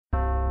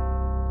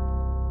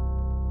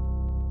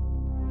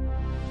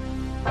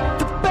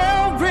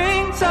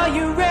Are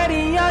you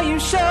ready? Are you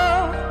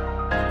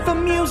sure? For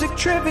music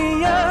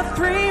trivia,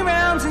 3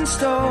 rounds in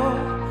store.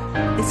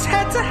 It's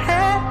head to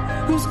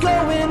head, who's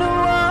going to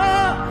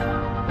war?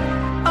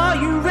 Are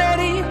you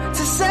ready to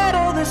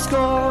settle the score?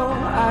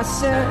 I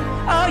said,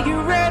 are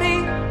you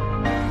ready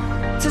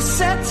to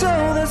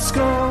settle the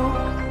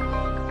score?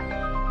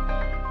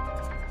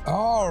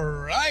 All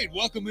right,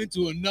 welcome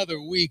into another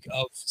week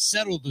of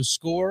Settle the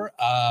Score.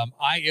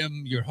 I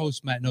am your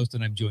host, Matt Nost,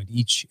 and I'm joined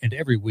each and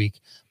every week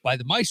by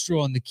the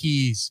maestro on the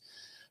keys.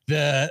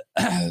 I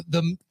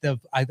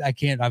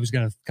was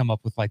going to come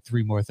up with like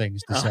 3 more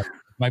things to say.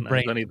 My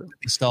brain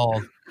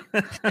stalled.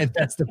 And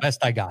that's the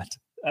best I got.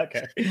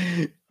 Okay.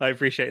 I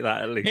appreciate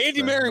that at least.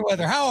 Andy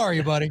Merriweather, how are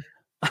you, buddy?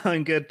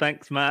 I'm good.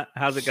 Thanks, Matt.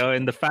 How's it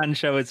going? The fan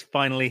show is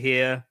finally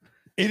here.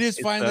 It's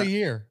finally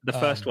here. The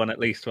first one, at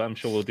least. I'm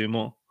sure we'll do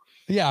more.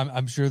 Yeah,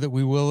 I'm sure that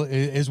we will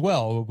as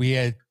well. We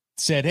had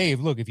said, hey,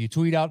 look, if you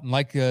tweet out and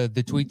like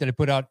the tweet that I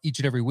put out each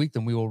and every week,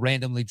 then we will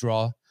randomly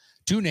draw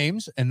 2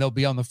 names and they'll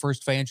be on the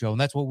first fan show.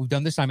 And that's what we've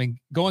done this time and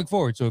going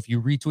forward. So if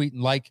you retweet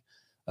and like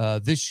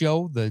this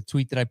show, the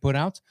tweet that I put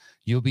out,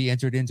 you'll be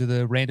entered into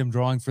the random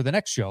drawing for the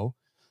next show.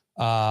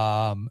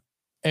 And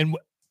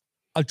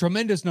a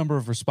tremendous number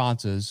of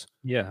responses.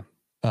 Yeah.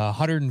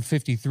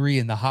 153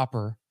 in the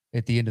hopper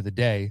at the end of the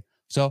day.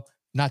 So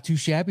not too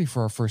shabby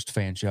for our first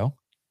fan show.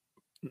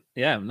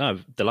 Yeah, no,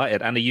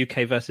 delighted. And a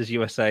UK versus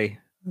USA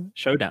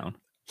showdown.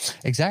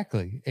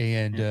 Exactly.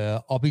 And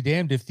I'll be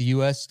damned if the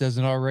US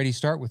doesn't already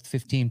start with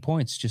 15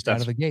 points just out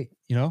of the gate,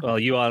 you know? Well,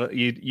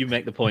 you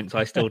make the points.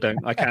 I still don't.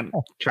 I can't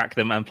track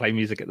them and play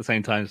music at the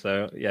same time.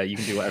 So, yeah, you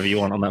can do whatever you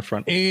want on that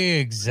front.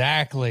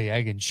 Exactly.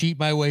 I can cheat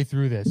my way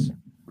through this.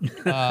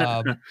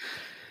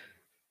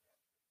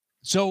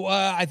 So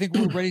I think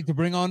we're ready to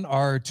bring on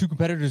our 2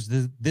 competitors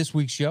this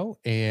week's show.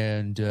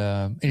 And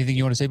anything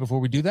you want to say before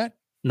we do that?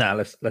 No,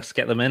 let's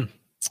get them in.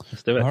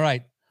 Let's do it. All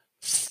right.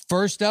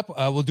 First up,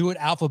 we'll do it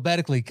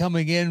alphabetically.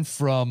 Coming in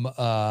from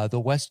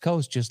the West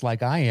Coast, just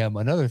like I am,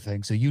 another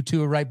thing. So you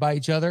two are right by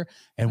each other,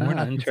 and we're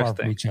not too far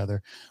from each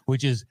other,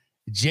 which is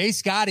Jay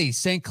Scotty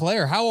St.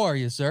 Clair. How are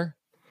you, sir?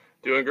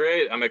 Doing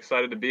great. I'm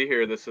excited to be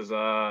here. This is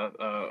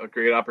a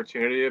great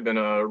opportunity. I've been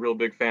a real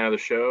big fan of the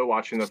show,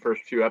 watching the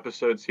first few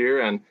episodes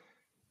here, and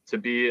to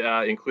be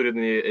included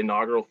in the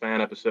inaugural fan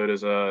episode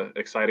is an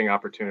exciting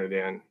opportunity,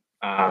 and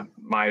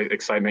my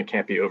excitement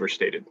can't be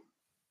overstated.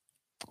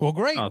 Well,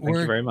 great. Thank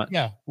you very much.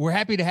 Yeah, we're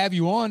happy to have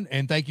you on,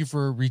 and thank you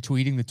for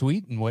retweeting the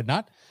tweet and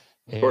whatnot.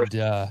 And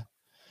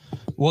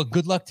well,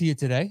 good luck to you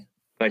today.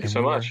 Thank you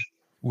so much.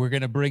 We're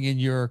going to bring in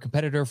your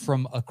competitor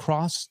from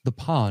across the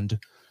pond.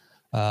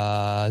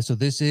 So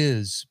this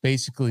is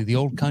basically the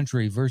old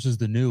country versus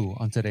the new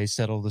on today's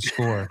Settle the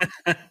Score.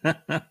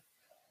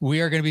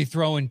 We are going to be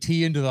throwing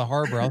tea into the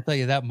harbor. I'll tell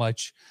you that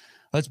much.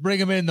 Let's bring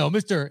him in, though.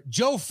 Mr.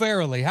 Joe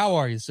Farrelly, how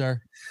are you,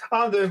 sir?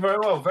 I'm doing very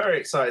well. Very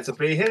excited to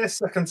be here.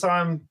 Second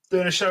time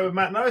doing a show with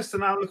Matt Nost,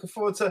 and now I'm looking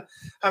forward to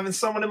having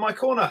someone in my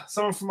corner,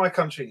 someone from my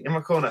country in my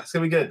corner. It's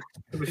going to be good.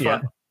 It'll be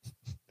fun.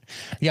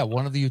 Yeah,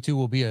 one of you two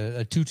will be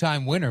a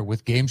 2-time winner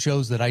with game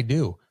shows that I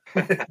do,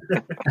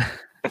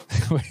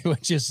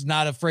 which is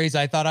not a phrase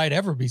I thought I'd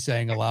ever be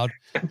saying aloud.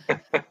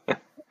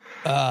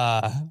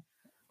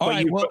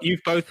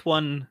 You've both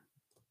won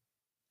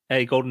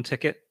a golden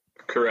ticket?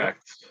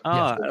 Correct.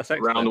 Yes. That's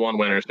excellent. Round 1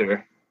 winners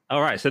here.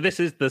 All right, so this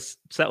is the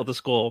Settle the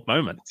Score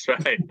moment.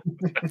 That's right.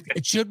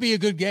 It should be a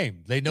good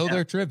game. They know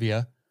their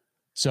trivia.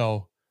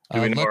 So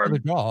luck of the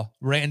draw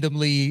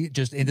randomly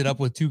just ended up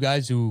with 2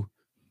 guys who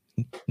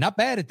not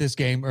bad at this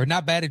game or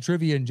not bad at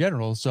trivia in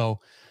general. So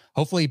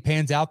hopefully it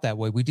pans out that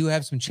way. We do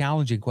have some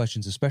challenging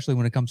questions, especially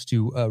when it comes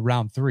to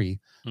round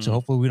 3. So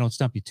hopefully we don't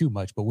stump you too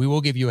much, but we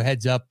will give you a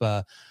heads up.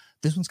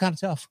 This one's kind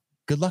of tough.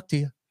 Good luck to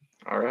you.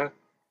 All right.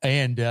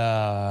 And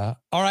all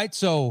right,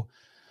 so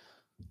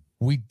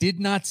we did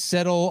not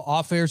settle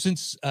off air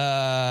since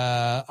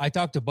I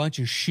talked a bunch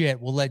of shit.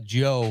 We'll let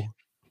Joe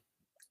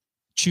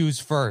choose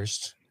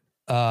first.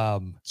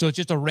 So it's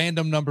just a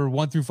random number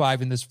 1 through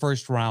 5 in this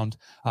first round.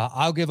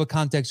 I'll give a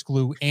context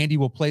clue. Andy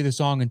will play the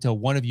song until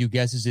one of you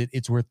guesses it.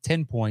 It's worth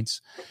 10 points,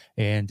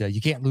 and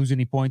you can't lose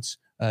any points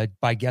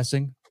by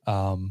guessing.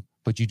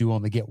 But you do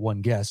only get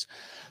 1 guess.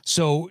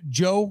 So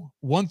Joe,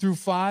 1 through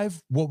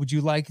 5, what would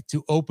you like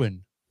to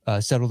open?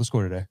 Settle the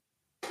score today.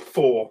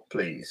 4,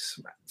 please,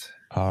 Matt.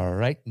 All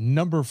right.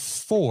 Number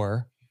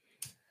 4,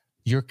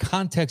 your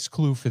context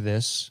clue for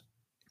this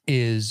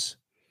is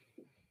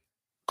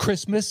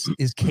Christmas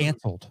is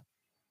canceled.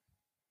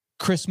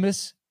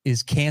 Christmas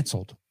is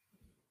canceled.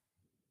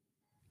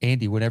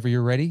 Andy, whenever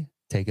you're ready,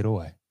 take it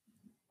away.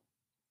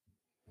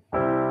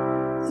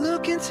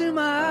 Look into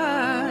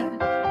my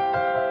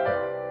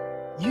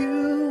eyes,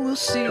 you will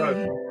see.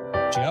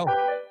 Joe.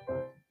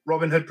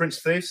 Robin Hood, Prince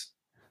of Thieves.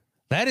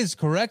 That is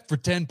correct for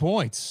 10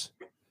 points.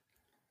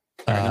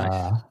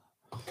 Nice.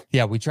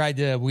 Yeah, we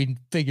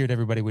figured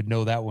everybody would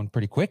know that one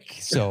pretty quick.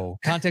 So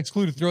context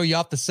clue to throw you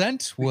off the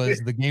scent was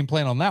the game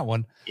plan on that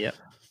one. Yep.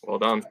 Well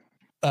done.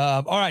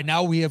 All right,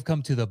 now we have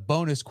come to the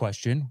bonus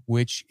question,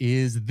 which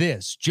is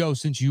this. Joe,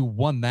 since you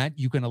won that,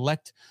 you can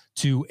elect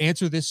to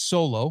answer this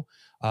solo.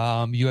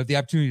 You have the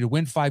opportunity to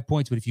win 5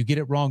 points, but if you get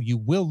it wrong, you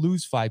will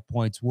lose 5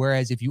 points.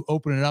 Whereas if you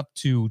open it up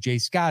to Jay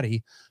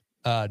Scotty,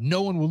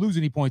 no one will lose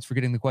any points for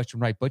getting the question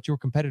right, but your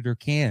competitor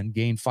can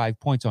gain 5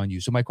 points on you.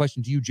 So my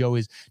question to you, Joe,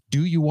 is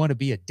do you want to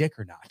be a dick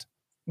or not?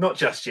 Not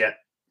just yet.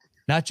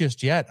 Not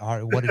just yet. All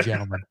right, what a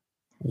gentleman.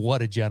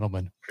 What a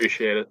gentleman.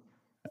 Appreciate it.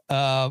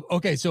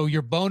 Okay, so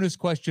your bonus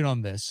question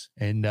on this,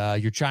 and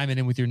you're chiming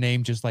in with your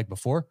name just like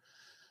before.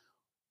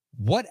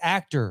 What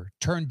actor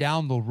turned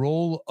down the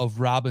role of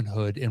Robin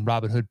Hood in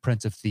Robin Hood,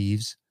 Prince of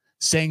Thieves,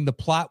 saying the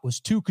plot was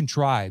too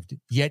contrived,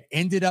 yet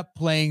ended up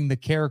playing the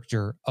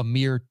character a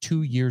mere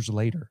 2 years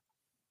later?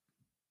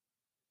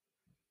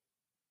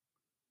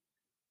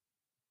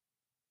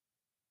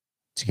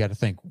 So you got to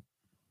think,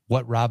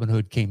 what Robin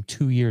Hood came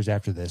 2 years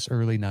after this,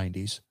 early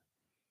 90s?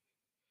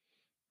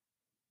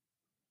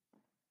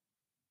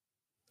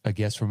 A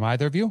guess from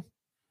either of you?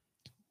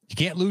 You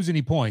can't lose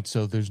any points,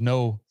 so there's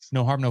no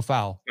harm, no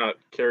foul. Not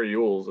Carrie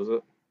Yules, is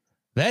it?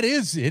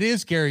 It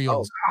is Gary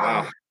Yules.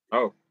 Wow.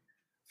 Oh.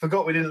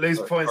 Forgot we didn't lose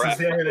points. It's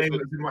the only name that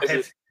was in my head.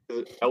 Is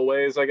it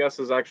Elways, I guess,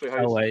 is actually how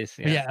you say Always.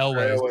 Yeah,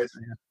 Elway. Always.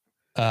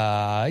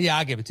 Yeah,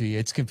 I'll give it to you.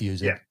 It's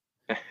confusing.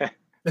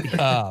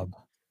 Yeah.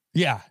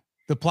 Yeah,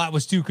 the plot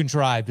was too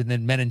contrived, and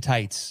then Men in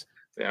Tights.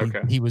 Yeah,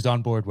 okay. He was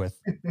on board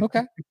with.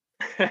 Okay,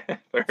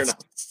 Fair enough.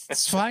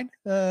 it's fine.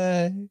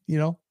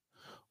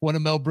 One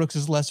of Mel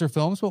Brooks's lesser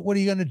films, but what are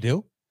you going to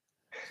do?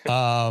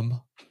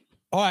 All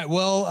right.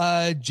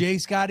 Well, Jay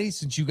Scotty,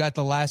 since you got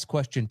the last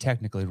question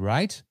technically,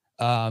 right?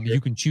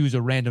 You can choose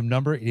a random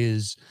number.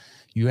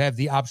 You have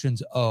the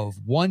options of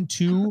 1,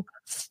 2,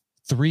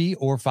 3,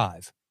 or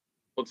 5.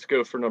 Let's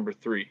go for number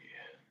 3.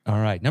 All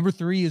right. Number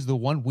 3 is the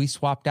one we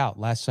swapped out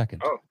last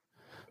second. Oh,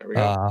 there we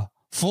go.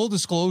 Full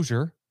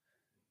disclosure,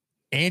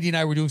 Andy and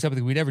I were doing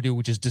something we never do,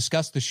 which is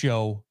discuss the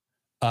show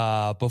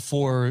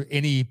before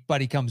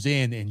anybody comes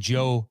in, and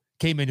Joe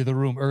came into the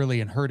room early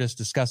and heard us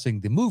discussing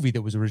the movie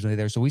that was originally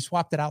there. So we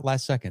swapped it out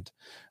last second,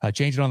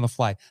 changed it on the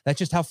fly. That's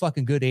just how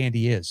fucking good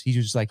Andy is. He's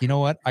just like, you know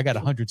what? I got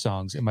 100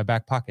 songs in my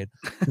back pocket.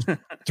 Just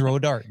throw a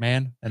dart,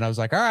 man. And I was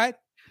like, all right.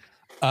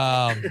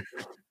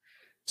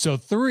 So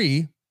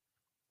 3,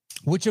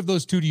 which of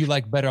those 2 do you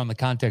like better on the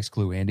context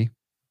clue, Andy?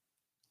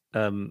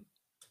 I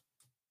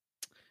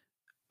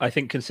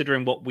think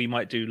considering what we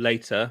might do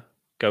later,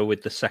 go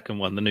with the second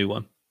one, the new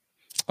one.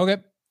 Okay.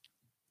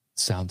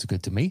 Sounds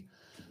good to me.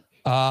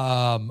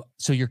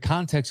 So your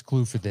context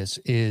clue for this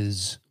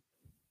is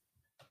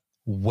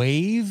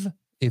wave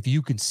if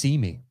you can see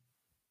me.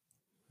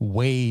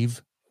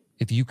 Wave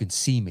if you can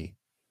see me.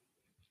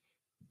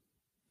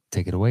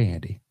 Take it away,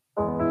 Andy.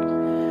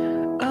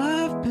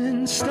 I've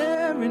been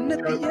staring at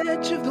the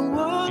edge of the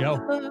water.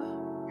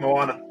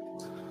 Moana.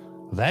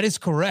 That is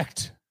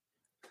correct.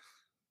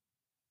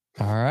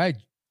 All right.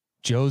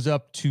 Joe's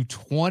up to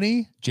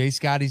 20. Jay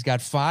Scotty's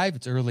got 5.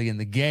 It's early in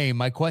the game.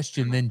 My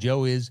question then,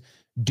 Joe, is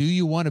do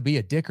you want to be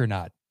a dick or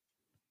not?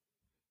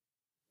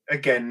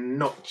 Again,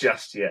 not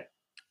just yet.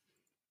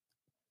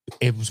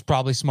 It was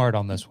probably smart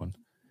on this one.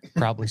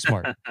 Probably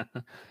smart.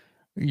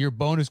 Your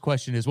bonus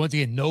question is, once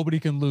again, nobody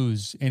can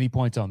lose any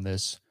points on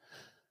this.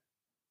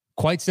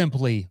 Quite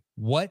simply,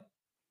 what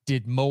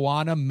did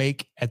Moana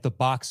make at the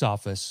box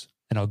office?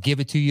 And I'll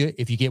give it to you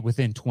if you get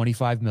within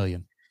 25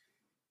 million.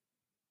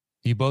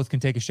 You both can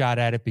take a shot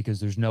at it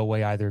because there's no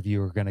way either of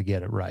you are going to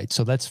get it right.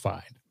 So that's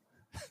fine.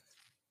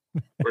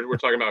 We're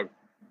talking about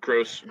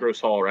gross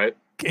haul, right?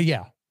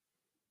 Yeah.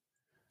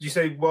 Did you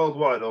say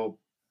worldwide or?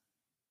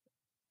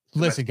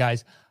 Listen,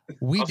 guys,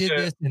 we did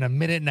this in a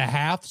minute and a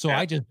half, so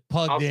I just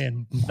plugged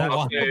in.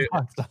 I'll say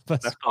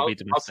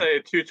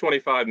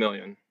 225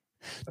 million.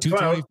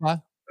 225?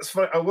 That's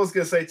fine. I was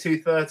going to say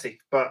 230,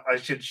 but I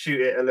should shoot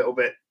it a little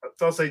bit.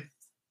 So I'll say,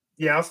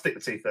 yeah, I'll stick to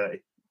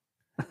 230.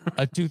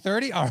 A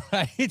 230? All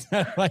right.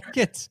 I like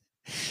it.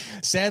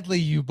 Sadly,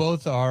 you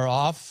both are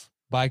off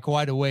by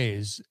quite a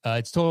ways.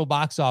 Its total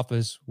box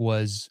office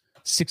was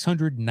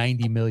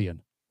 690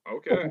 million.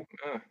 Okay.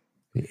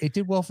 It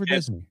did well for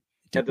Disney.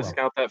 Had to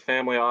scout that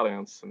family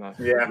audience and that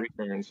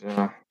returns.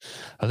 Yeah.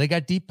 They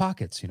got deep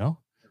pockets, you know.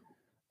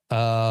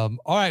 All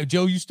right,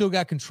 Joe, you still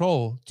got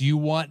control. Do you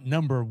want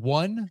number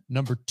 1,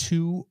 number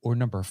 2, or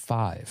number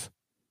 5?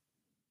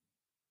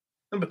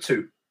 Number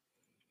 2.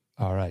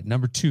 All right,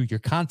 number 2. Your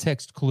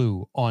context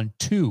clue on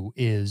 2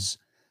 is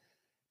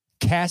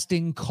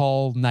casting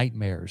call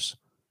nightmares.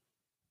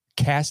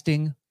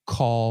 Casting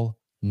call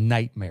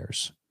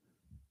nightmares.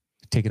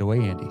 Take it away,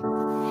 Andy.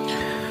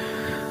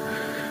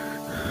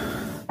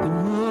 The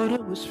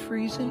water was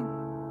freezing.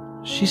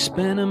 She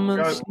spent a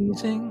month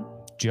sneezing.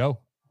 Joe.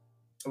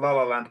 La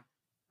La Land.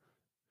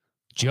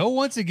 Joe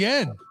once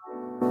again.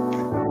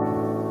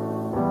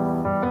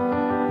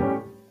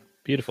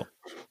 Beautiful.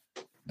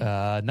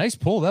 Nice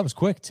pull. That was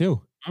quick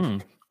too. Yeah.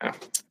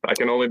 I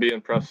can only be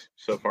impressed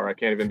so far. I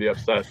can't even be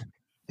upset.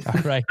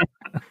 All right.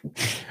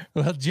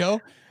 Well,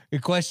 Joe, the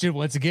question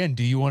once again,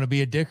 do you want to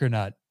be a dick or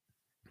not?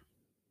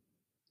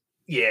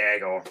 Yeah,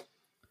 go on.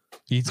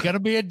 He's going to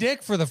be a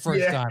dick for the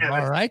first time.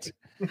 All right.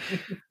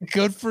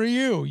 Good for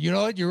you. You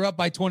know what? You're up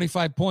by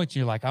 25 points.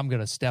 You're like, I'm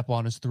going to step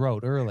on his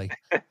throat early.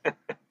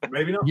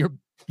 Maybe not.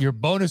 Your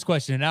bonus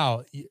question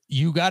now,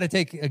 you got to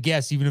take a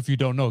guess, even if you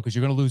don't know, because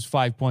you're going to lose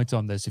 5 points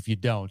on this if you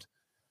don't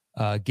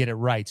get it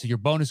right. So your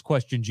bonus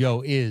question,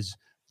 Joe, is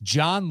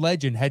John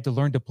Legend had to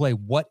learn to play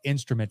what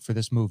instrument for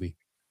this movie?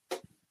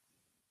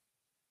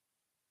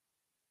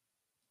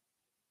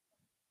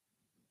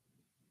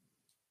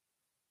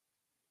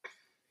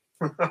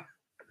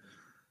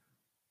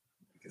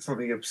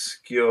 Something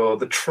obscure.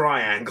 The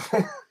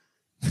triangle.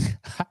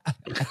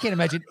 I can't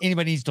imagine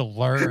anybody needs to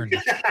learn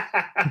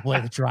to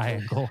play the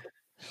triangle.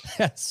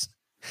 That's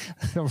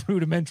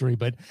rudimentary,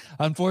 but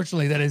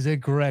unfortunately, that is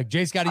incorrect.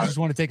 Jay Scott, you just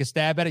want to take a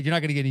stab at it. You're not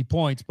going to get any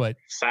points, but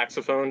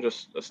Saxophone,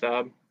 just a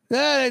stab.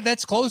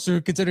 that's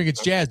closer considering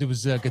it's jazz. It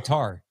was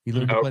guitar. He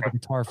learned to play the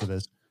guitar for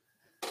this.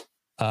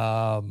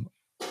 All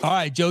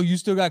right, Joe, you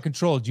still got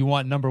control. Do you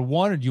want number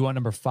 1 or do you want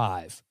number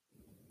 5?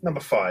 Number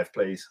 5,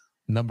 please.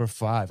 Number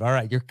 5. All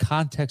right, your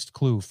context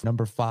clue for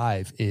number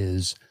 5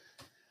 is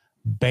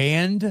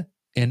banned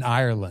in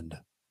Ireland.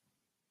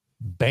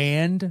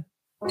 Banned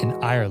in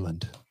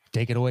Ireland.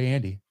 Take it away,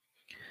 Andy.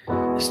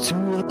 It's 2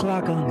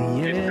 o'clock on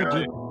the edge of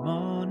the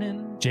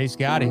morning. Jay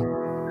Scotty.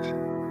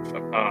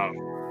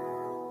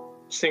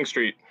 Sing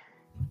Street.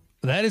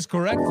 That is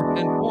correct for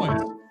 10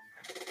 points.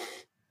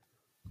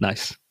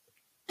 Nice.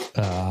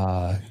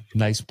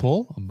 Nice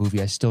pull. A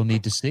movie I still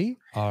need to see.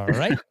 All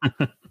right.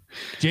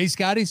 Jay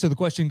Scotty, so the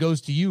question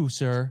goes to you,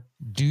 sir.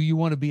 Do you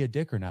want to be a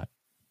dick or not?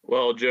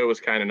 Well, Joe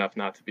was kind enough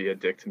not to be a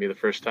dick to me the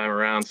first time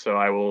around, so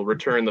I will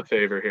return the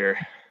favor here.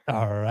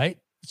 All right.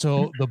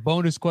 So the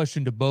bonus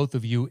question to both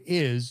of you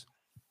is,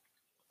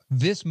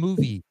 this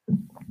movie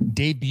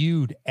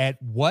debuted at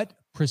what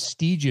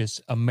prestigious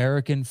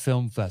American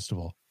film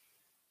festival?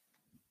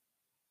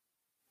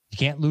 You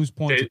can't lose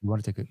points if you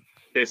want to take it.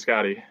 Hey,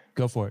 Scotty.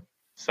 Go for it.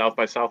 South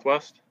by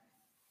Southwest?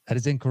 That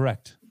is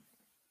incorrect.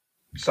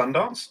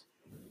 Sundance?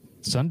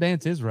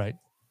 Sundance is right.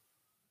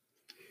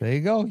 There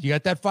you go. You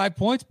got that 5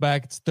 points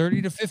back. It's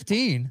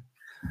 30-15.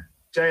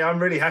 Jay, I'm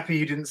really happy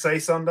you didn't say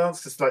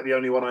Sundance. It's like the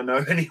only one I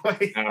know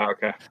anyway. Oh,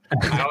 okay.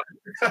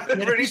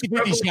 Really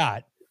 50-50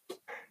 shot.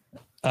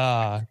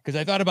 Because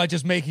I thought about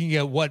just making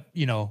it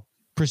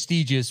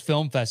prestigious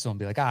film festival and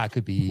be like, it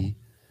could be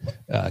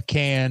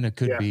Cannes, it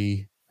could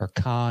be, or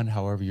Cannes,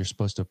 however you're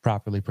supposed to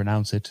properly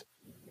pronounce it.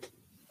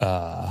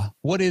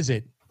 What is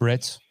it,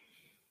 Brits?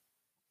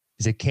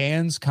 Is it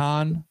Cannes,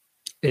 Cannes?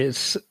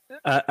 It's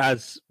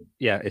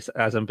it's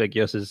as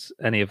ambiguous as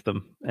any of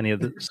them. Any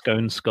of the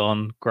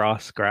scone,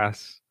 grass,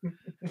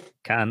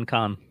 can.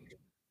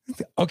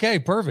 Okay,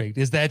 perfect.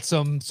 Is that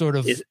some sort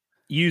of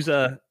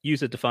user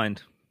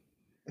defined?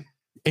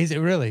 Is it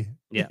really?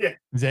 Yeah.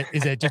 Is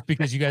that just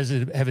because you guys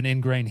have an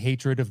ingrained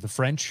hatred of the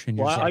French and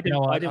you're Well, like, I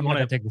didn't want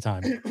to take the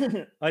time.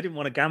 I didn't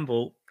want to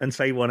gamble and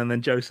say one and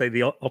then Joe say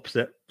the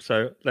opposite.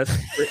 So let's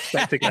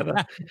stick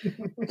together.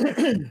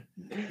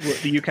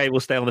 The UK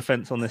will stay on the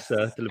fence on this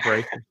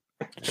deliberation.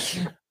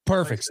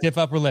 Perfect. Stiff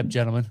upper lip,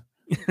 gentlemen.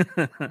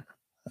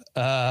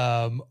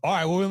 All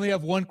right. Well, we only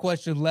have one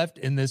question left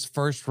in this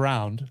first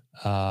round.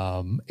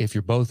 If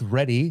you're both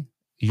ready,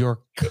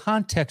 your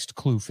context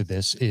clue for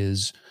this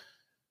is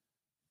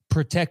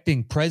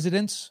protecting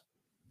presidents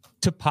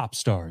to pop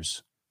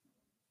stars.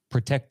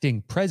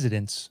 Protecting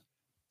presidents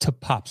to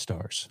pop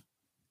stars.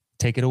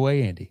 Take it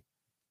away, Andy.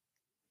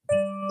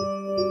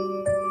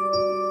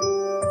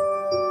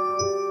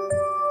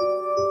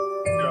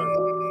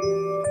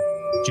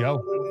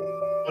 Joe.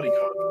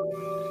 Bodyguard.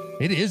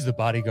 It is The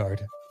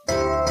Bodyguard.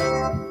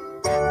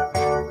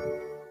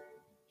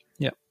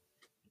 Yep.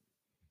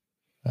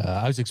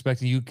 I was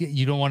expecting you.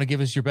 You don't want to give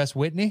us your best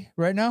Whitney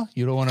right now?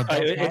 You don't want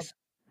to.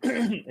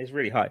 It's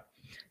really high.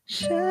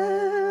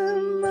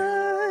 Shine my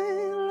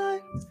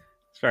light.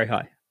 It's very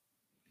high.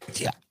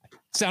 Yeah.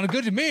 Sounded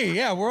good to me.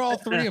 Yeah, we're all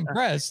three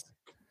impressed.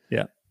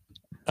 Yeah.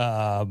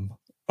 All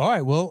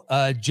right. Well,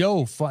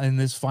 Joe, in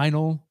this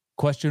final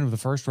question of the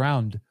first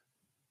round,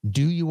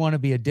 do you want to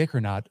be a dick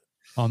or not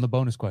on the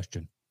bonus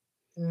question?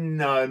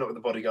 No, not with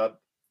The Bodyguard.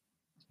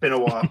 It's been a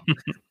while.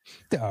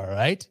 All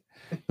right.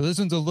 So this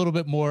one's a little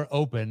bit more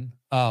open.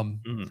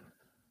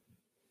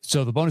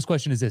 So the bonus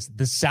question is this.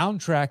 The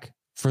soundtrack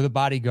for The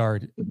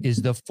Bodyguard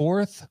is the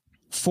fourth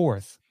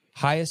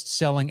highest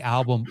selling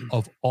album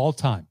of all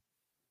time.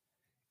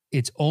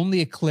 It's only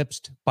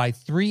eclipsed by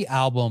 3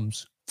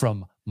 albums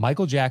from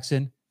Michael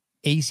Jackson,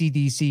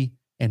 AC/DC,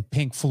 and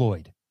Pink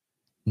Floyd.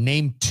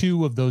 Name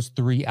 2 of those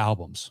 3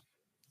 albums.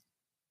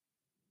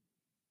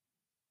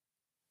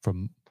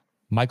 From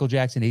Michael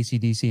Jackson,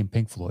 AC/DC, and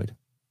Pink Floyd.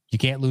 You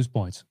can't lose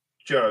points.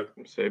 Joe.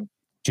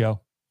 Joe.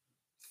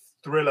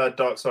 Thriller,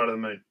 Dark Side of the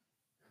Moon.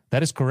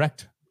 That is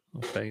correct.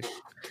 Okay.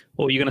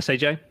 What were you going to say,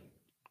 Jay?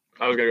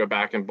 I was going to go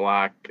Back in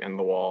Black and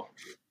The Wall.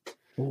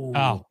 Ooh,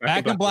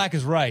 Back in Black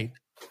is right,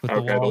 but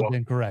The Wall is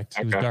incorrect.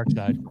 It was Dark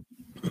Side.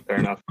 Fair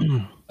enough.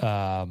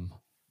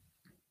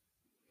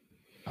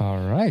 All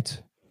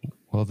right.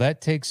 Well,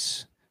 that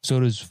takes, so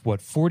it is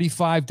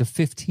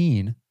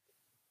 45-15.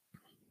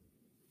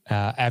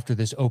 after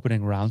this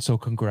opening round. So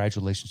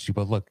congratulations to you.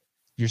 But look,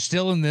 you're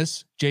still in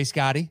this, Jay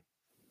Scotty.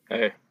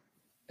 Hey,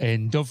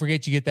 And don't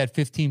forget you get that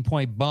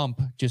 15-point bump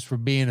just for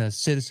being a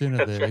citizen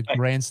of the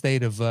grand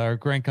state of our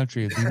grand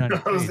country of the United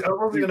I States.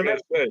 wasn't going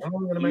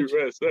to mention.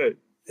 USA.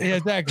 Yeah,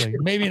 exactly.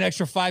 Maybe an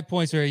extra 5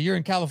 points. Or you're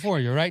in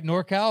California, right?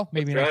 NorCal?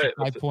 Maybe That's an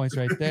right. extra 5 points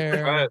right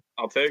there. All right,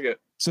 I'll take it.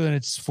 So then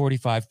it's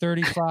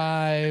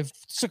 45-35.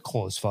 It's a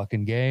close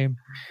fucking game.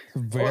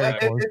 Very Well,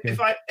 close game.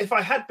 if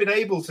I had been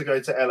able to go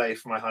to LA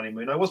for my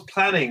honeymoon, I was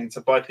planning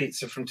to buy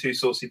pizza from Two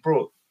Saucy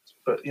Broad,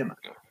 but you know.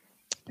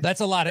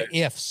 That's a lot of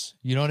ifs.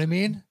 You know what I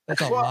mean?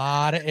 That's a Well,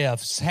 lot of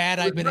ifs. Had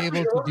I been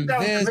able to do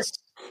this,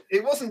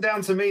 It wasn't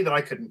down to me that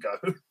I couldn't go.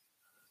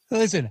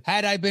 listen,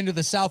 had I been to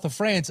the south of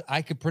France,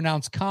 I could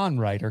pronounce Can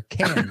right or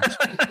Can,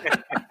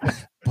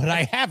 but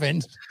I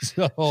haven't.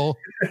 So, all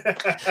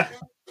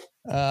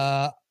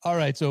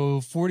right.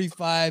 So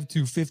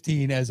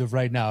 45-15 as of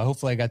right now.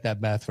 Hopefully I got that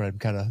math right. I'm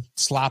kind of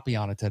sloppy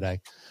on it today.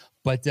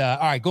 But all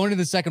right, going to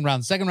the second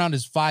round. The second round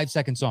is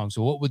 5-second songs.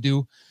 So what we'll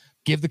do,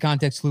 give the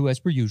context clue as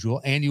per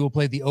usual, and you will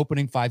play the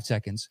opening 5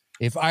 seconds.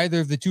 If either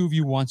of the two of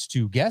you wants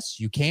to guess,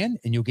 you can,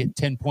 and you'll get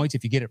 10 points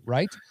if you get it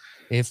right.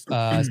 If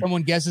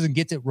someone guesses and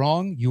gets it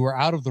wrong, you are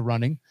out of the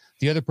running.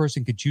 The other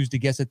person could choose to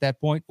guess at that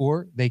point,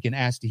 or they can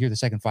ask to hear the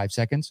second 5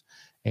 seconds.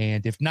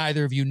 And if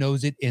neither of you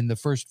knows it in the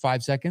first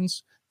 5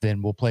 seconds,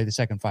 then we'll play the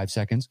second 5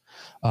 seconds.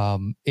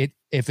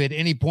 If at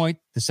any point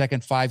the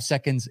second 5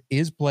 seconds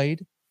is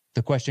played,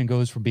 the question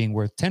goes from being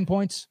worth 10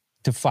 points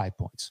to 5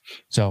 points.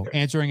 So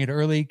answering it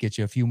early gets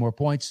you a few more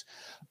points.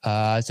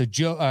 So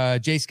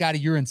Jay Scotty,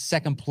 you're in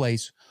second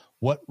place.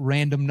 What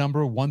random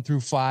number, 1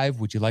 through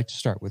 5, would you like to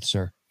start with,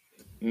 sir?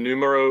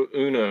 Numero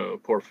uno,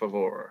 por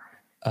favor.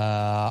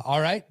 All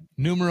right.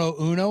 Numero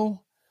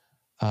uno.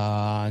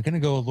 I'm going to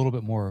go a little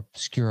bit more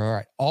obscure. All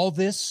right. All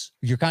this,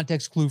 your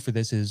context clue for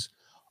this is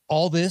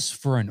all this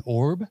for an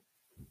orb.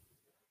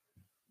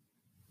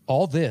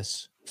 All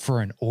this for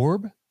an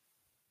orb.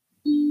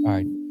 All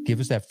right. Give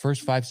us that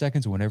first 5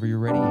 seconds whenever you're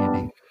ready,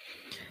 Andy.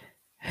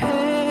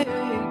 Hey,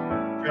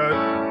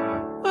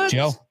 Joe,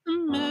 Joe.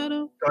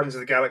 Guardians of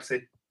the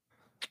Galaxy.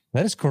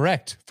 That is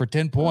correct for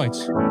 10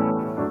 points.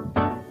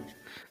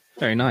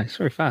 Very nice.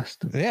 Very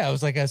fast. Yeah, it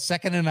was like a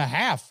second and a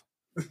half.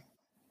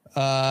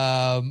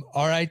 All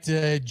right,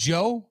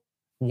 Joe,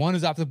 1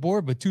 is off the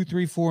board, but 2,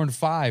 3, 4, and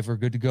 5 are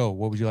good to go.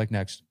 What would you like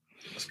next?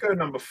 Let's go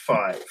number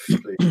 5,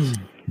 please.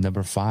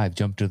 Number 5,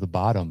 jump to the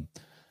bottom.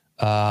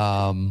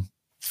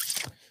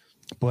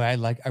 Boy,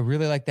 I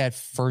really like that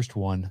first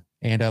one,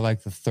 and I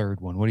like the third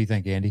one. What do you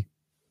think, Andy?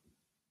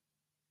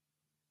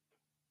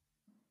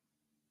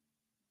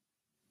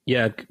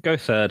 Yeah, go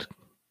third.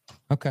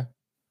 Okay.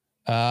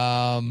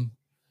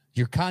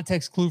 Your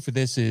context clue for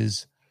this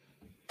is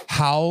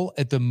Howl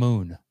at the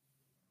Moon.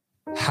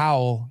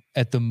 Howl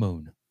at the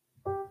Moon.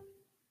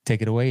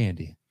 Take it away,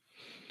 Andy.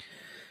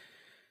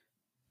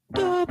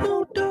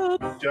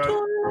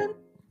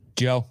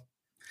 Joe.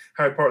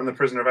 Harry Potter and the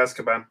Prisoner of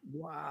Azkaban.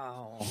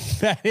 Wow.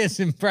 That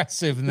is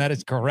impressive, and that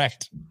is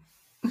correct.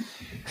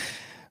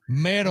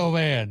 Man, oh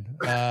man.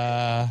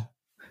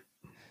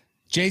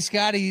 Jay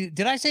Scotty,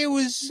 did I say it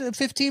was a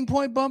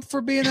 15-point bump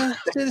for being a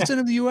citizen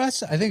of the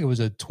U.S.? I think it was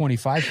a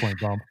 25-point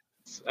bump.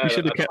 We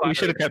should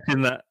have kept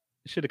in that.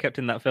 Should have kept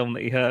in that film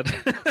that he heard.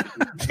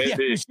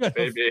 Maybe, Yeah,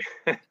 maybe.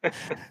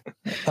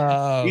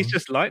 He's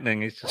just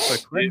lightning. He's just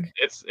so quick.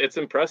 It's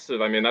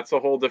impressive. I mean, that's a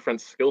whole different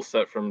skill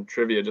set from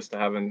trivia just to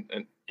have an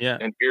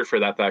ear for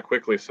that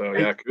quickly. So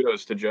yeah,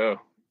 kudos to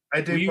Joe.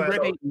 I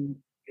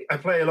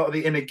play a lot of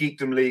the inner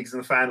geekdom leagues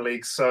and the fan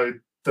leagues, so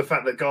the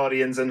fact that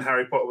Guardians and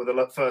Harry Potter were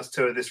the first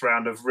two of this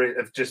round have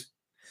just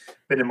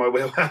been in my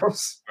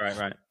wheelhouse.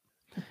 Right.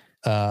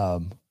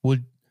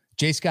 Would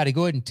Jay Scotty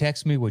go ahead and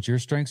text me what your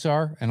strengths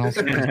are, and I'll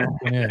send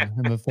something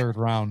in the third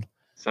round.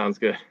 Sounds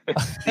good.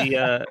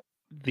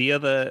 The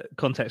other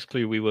context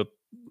clue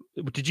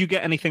did you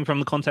get anything from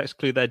the context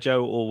clue there,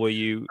 Joe, or were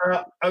you?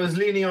 I was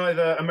leaning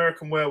either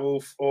American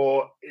Werewolf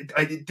or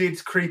it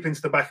did creep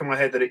into the back of my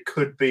head that it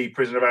could be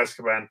Prisoner of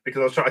Azkaban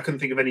because I couldn't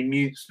think of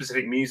any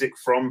specific music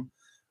from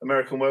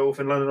American Werewolf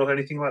in London or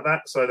anything like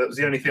that. So that was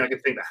the only thing I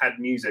could think that had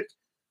music,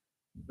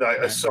 like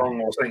a song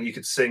or something you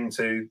could sing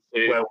to.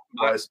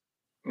 Werewolf.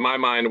 My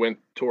mind went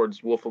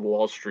towards Wolf of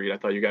Wall Street. I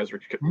thought you guys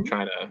were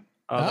trying to.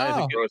 That is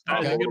a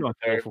okay. good one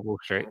for Wolf of Wall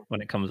Street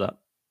when it comes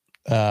up.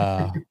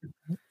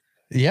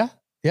 Yeah,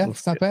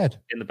 it's not bad.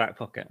 In the back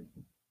pocket.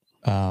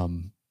 All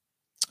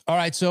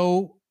right,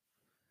 so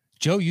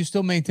Joe, you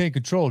still maintain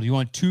control. Do you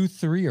want 2,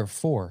 3, or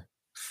 4?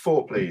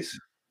 4, please.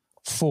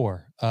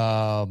 4.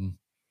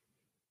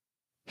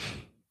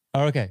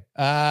 Okay.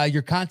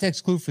 Your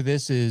context clue for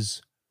this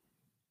is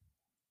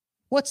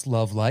what's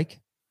love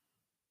like?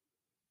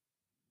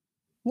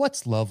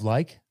 What's love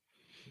like?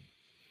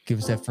 Give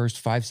us that first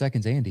 5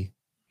 seconds, Andy.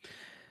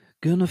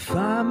 Gonna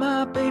find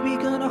my baby,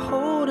 gonna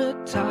hold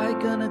her tight,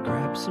 gonna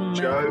grab some.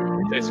 Joe.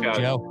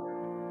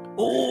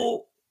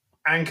 Oh,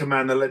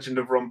 Anchorman, The Legend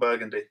of Ron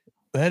Burgundy.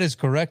 That is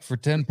correct for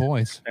 10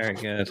 points. Very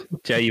good.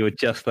 Jay, you were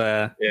just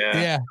there. Yeah.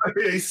 Yeah.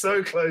 He's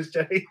so close,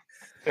 Jay.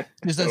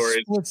 Just a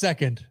split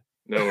second.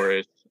 No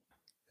worries.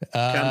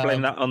 Can't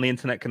blame that on the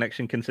internet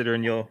connection,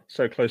 considering you're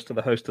so close to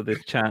the host of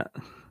this chat.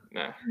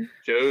 Nah,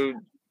 Joe's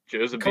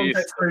a beast.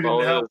 Context clue That's all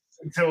didn't it help is.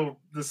 until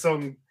the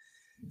song.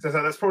 So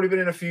that's probably been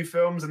in a few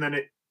films, and then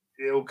it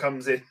all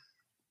comes in.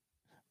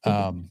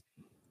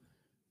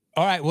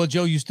 All right. Well,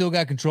 Joe, you still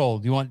got control.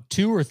 Do you want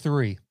 2 or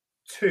 3?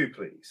 2,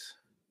 please.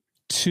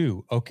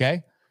 2.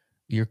 Okay.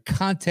 Your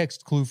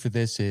context clue for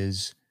this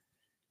is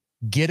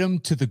get them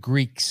to the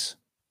Greeks.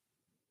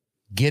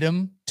 Get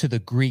them to the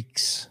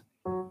Greeks.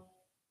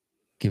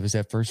 Give us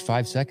that first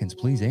 5 seconds,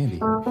 please, Andy.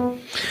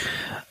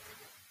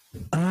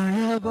 I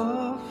have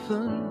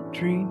often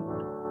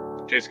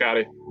dreamed. Jay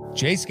Scotty.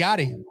 Jay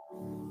Scotty.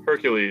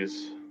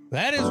 Hercules.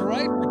 That is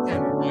right for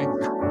 10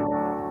 points.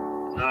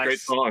 Nice. Great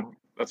song.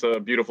 That's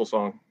a beautiful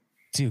song.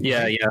 Dude,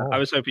 Yeah, great yeah. call. I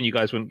was hoping you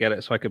guys wouldn't get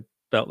it so I could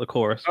belt the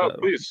chorus. Oh, but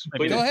please.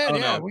 maybe Go not. ahead. Oh,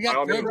 Yeah, no. we By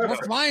all got means. we're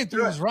flying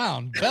through this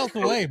round. Belt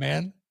away,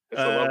 man.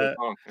 It's a lovely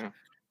song. Yeah.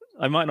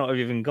 I might not have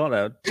even got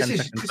a 10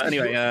 seconds. But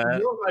anyway, your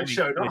let me-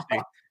 show, let me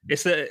not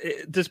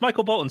see. Does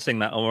Michael Bolton sing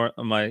that, or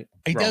am I?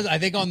 He wrong? does. I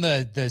think on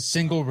the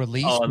single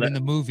release, Oh, but that- in the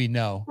movie,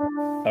 no.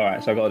 All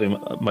right, so I got to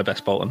do my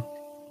best Bolton.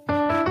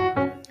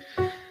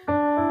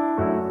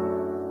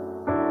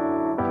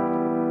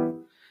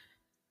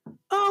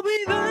 I'll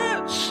be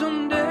there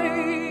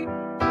someday.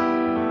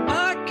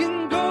 I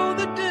can go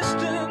the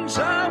distance.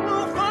 I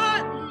will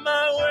find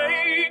my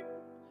way.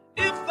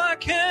 If I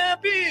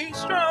can't be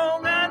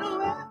strong, I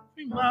know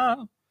every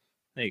mile.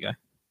 There you go.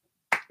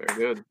 Very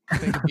good. A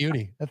thing of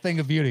beauty. A thing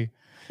of beauty.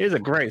 It's a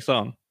great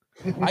song.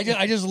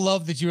 I just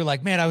love that you were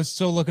like, man, I was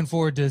so looking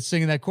forward to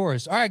singing that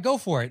chorus. All right, go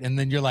for it. And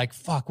then you're like,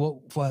 fuck, what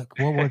was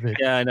it?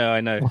 Yeah,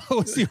 I know.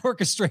 What was the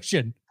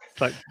orchestration? It's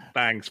like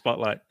bang,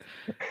 spotlight.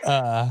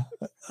 Uh,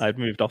 I've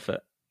moved off it.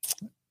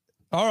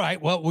 all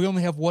right. Well, we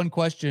only have one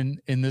question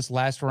in this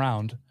last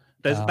round.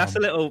 That's a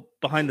little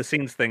behind the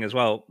scenes thing as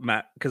well,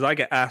 Matt, because I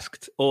get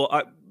asked,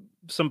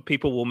 some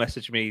people will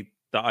message me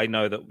that I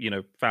know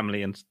that,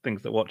 family and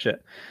things that watch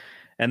it,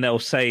 and they'll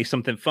say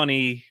something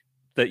funny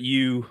that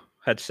you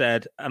had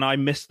said, and I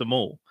miss them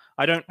all.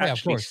 I don't Yeah, of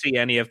actually course. see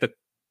any of the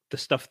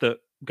stuff that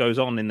goes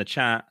on in the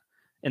chat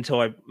until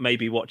I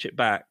maybe watch it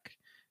back,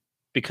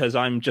 because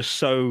I'm just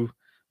so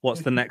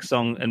what's the next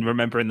song and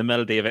remembering the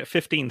melody of it.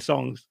 15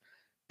 songs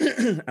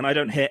and I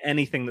don't hear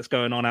anything that's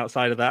going on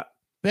outside of that.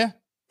 Yeah.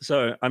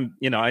 So I'm,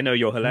 I know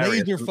you're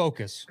hilarious. Laser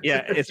focus.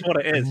 Yeah, it's what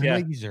it is. Yeah.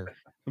 Laser.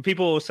 When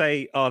people will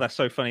say, "Oh, that's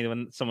so funny,"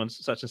 when someone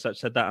such and such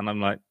said that, and I'm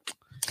like,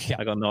 Yeah.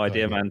 I got no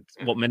idea, man.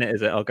 What minute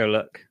is it? I'll go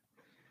look.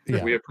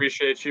 Yeah. We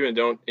appreciate you and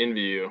don't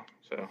envy you.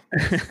 So,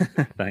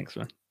 Thanks,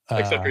 man.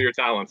 except for Uh, your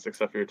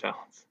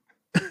talents.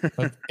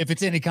 but if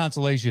it's any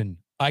consolation,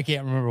 I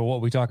can't remember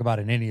what we talk about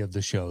in any of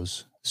the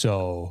shows.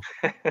 So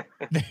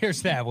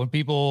there's that. When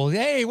people,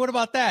 hey, what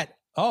about that?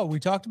 Oh, we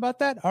talked about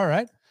that. All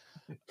right.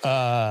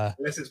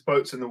 Unless it's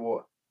boats in the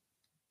water.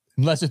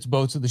 Unless it's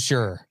boats of the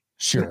sure.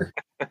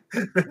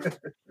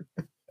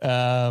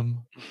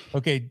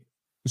 Okay.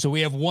 So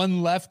we have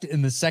one left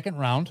in the second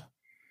round.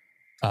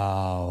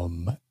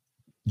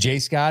 Jay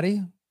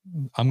Scotty,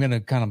 I'm going to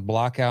kind of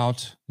block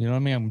out, you know what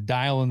I mean? I'm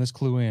dialing this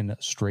clue in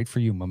straight for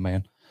you, my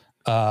man.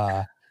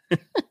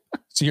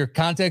 So your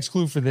context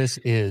clue for this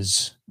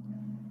is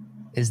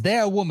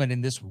there a woman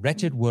in this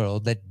wretched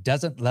world that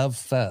doesn't love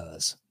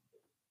furs?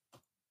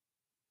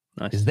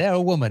 Nice. Is there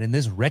a woman in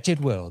this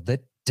wretched world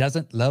that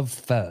doesn't love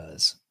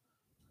furs?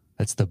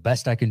 That's the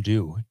best I can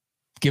do.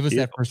 Give us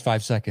that first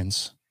 5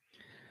 seconds.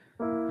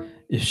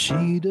 If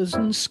she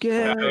doesn't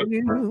scare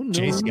you,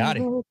 Jay Scotty.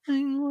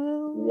 nothing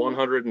will.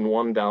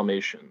 101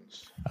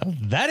 Dalmatians.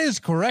 That is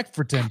correct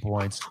for 10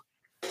 points.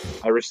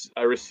 I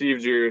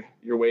received your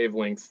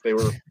wavelengths. They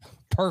were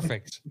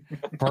Perfect.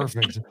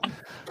 Perfect.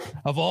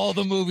 Of all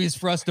the movies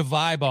for us to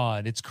vibe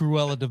on, it's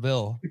Cruella de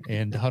Vil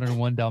and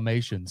 101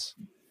 Dalmatians.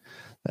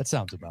 That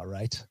sounds about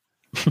right.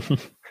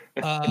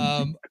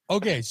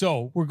 Okay,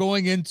 so we're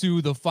going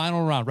into the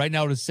final round. Right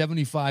now it is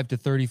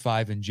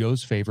 75-35 in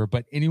Joe's favor,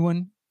 but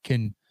anyone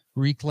can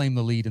reclaim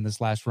the lead in this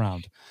last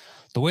round.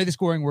 The way the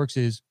scoring works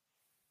is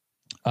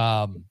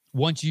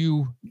once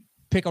you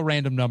pick a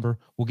random number,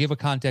 we'll give a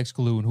context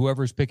clue, and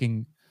whoever's pick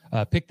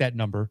that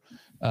number,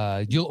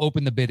 you'll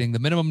open the bidding. The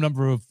minimum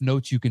number of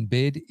notes you can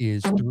bid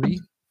is 3,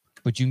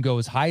 but you can go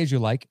as high as you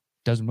like.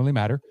 Doesn't really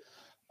matter.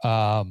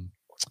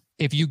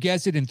 If you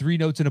guess it in 3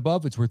 notes and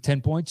above, it's worth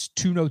 10 points.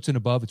 2 notes and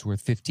above, it's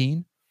worth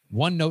 15.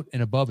 1 note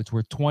and above, it's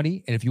worth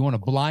 20. And if you want to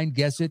blind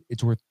guess it,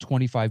 it's worth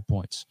 25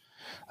 points.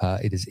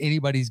 It is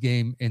anybody's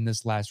game in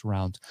this last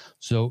round.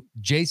 So,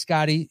 Jay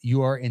Scotty,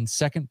 you are in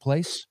second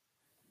place,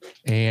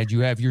 and you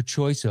have your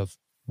choice of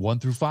 1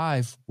 through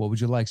 5. What would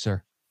you like,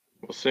 sir?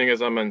 well, seeing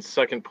as I'm in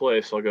second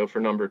place, I'll go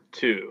for number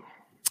 2.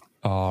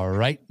 All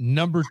right.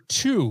 Number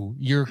 2,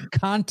 your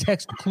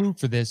context clue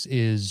for this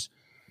is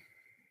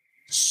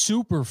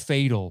super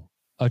fatal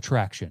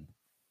attraction.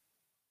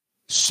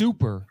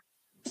 Super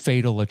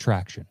fatal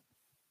attraction.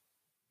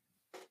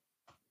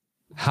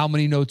 How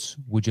many notes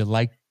would you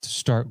like to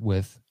start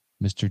with,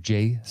 Mr.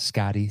 J.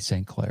 Scotty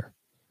St. Clair?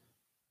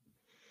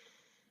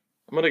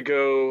 I'm going to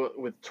go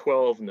with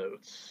 12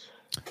 notes.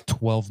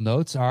 12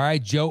 notes. All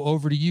right, Joe,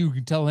 over to you. You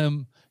can tell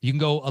him you can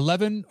go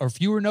 11 or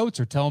fewer notes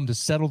or tell him to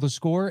settle the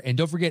score. And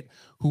don't forget,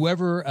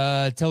 whoever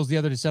tells the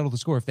other to settle the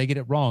score, if they get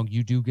it wrong,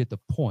 you do get the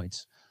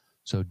points.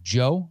 So,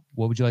 Joe,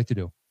 what would you like to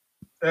do?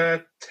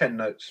 10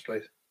 notes,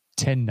 please.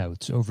 10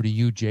 notes. Over to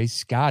you, Jay.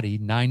 Scotty,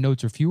 9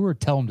 notes or fewer.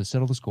 Tell him to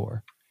settle the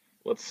score.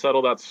 Let's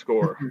settle that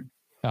score.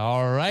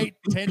 All right,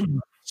 10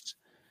 notes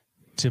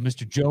to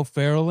Mr. Joe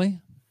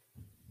Farrelly.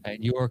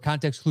 And your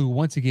context clue,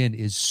 once again,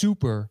 is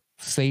super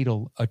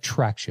fatal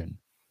attraction.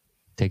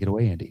 Take it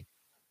away, Andy.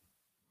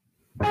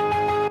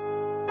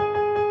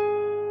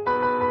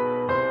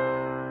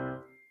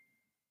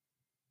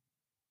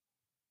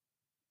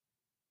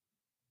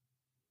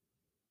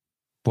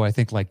 Boy, I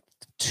think like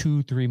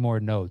 2-3 more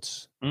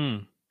notes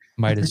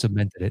might have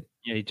cemented it.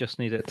 Yeah, you just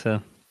need it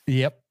to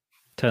Yep.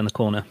 turn the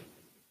corner.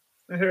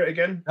 I hear it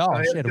again.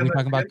 Oh, shit. Are we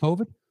talking about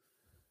COVID?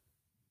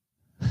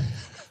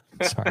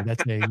 Sorry,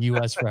 that's a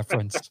U.S.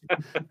 reference.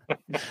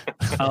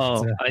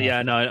 Oh,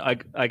 yeah, no,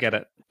 I get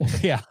it.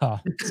 Yeah,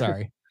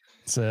 sorry.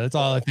 So that's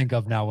all I think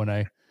of now when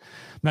I'm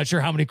not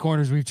sure how many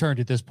corners we've turned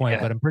at this point,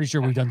 but I'm pretty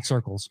sure we've done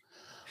circles.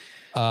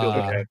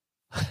 Okay.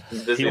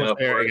 He wants to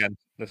hear it again.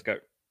 Let's go.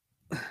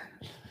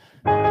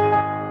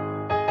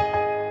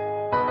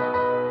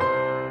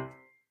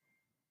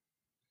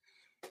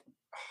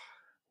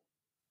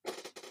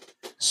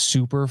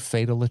 Super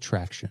fatal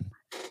attraction.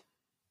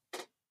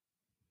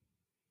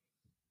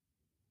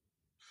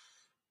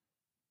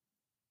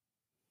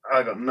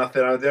 I got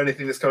nothing. The only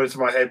thing that's coming to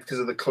my head because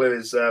of the clue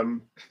is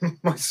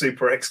my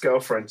super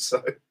ex-girlfriend.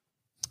 So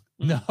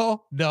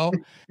No,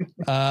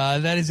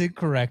 that is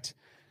incorrect.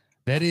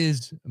 That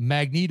is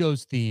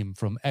Magneto's theme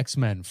from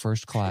X-Men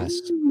First Class.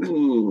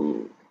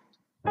 Ooh.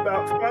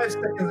 about 5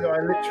 seconds ago, I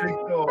literally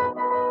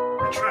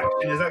thought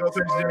attraction. Is that got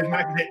something to do with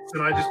magnets?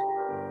 And I just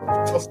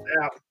tossed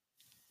it out.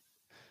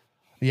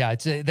 Yeah,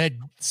 it's that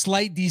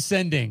slight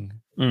descending,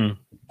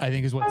 I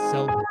think, is what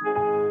sells it.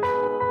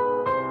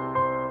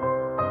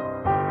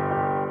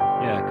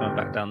 Yeah, coming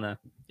back down there.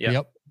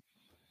 Yep.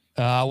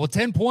 Well,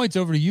 10 points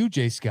over to you,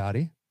 Jay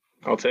Scotty.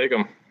 I'll take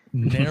them.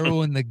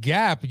 Narrowing the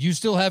gap. You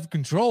still have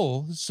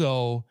control.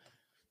 So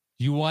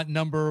you want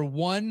number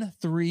 1,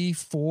 3,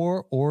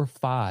 4, or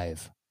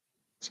 5?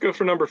 Let's go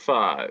for number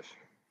 5.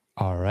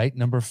 All right.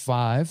 Number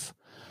 5.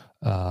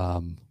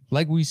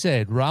 Like we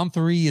said, round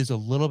 3 is a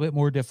little bit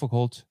more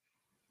difficult.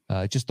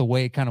 Just the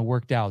way it kind of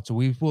worked out. So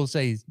we will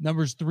say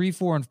numbers 3,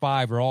 4, and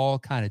 5 are all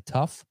kind of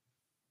tough.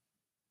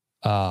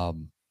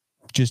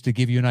 Just to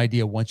give you an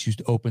idea once you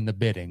open the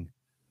bidding.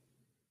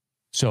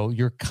 So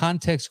your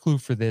context clue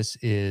for this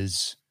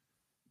is,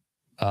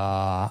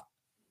 I'll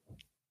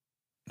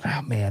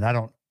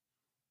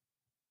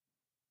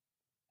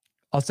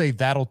say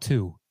that'll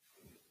 2.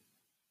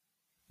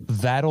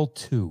 That'll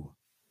 2.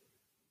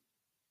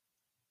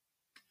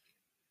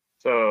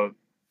 So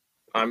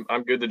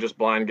I'm good to just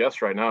blind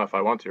guess right now if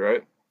I want to,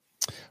 right?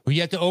 Well,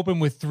 you have to open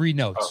with 3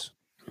 notes.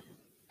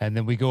 And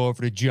then we go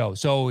over to Joe.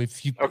 So if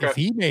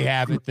he may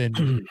have it,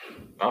 then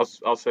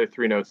I'll say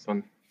 3 notes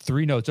then.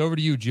 3 notes. Over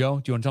to you, Joe.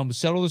 Do you want to tell him to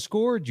settle the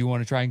score? Or do you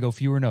want to try and go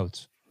fewer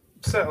notes?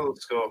 Settle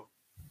the score.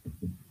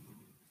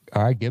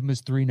 All right, give him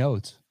his 3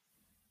 notes.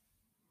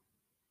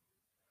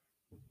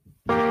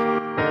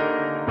 I'm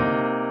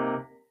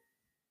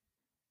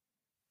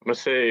gonna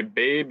say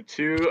Babe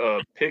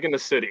 2, Pig in the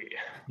City.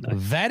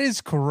 Nice. That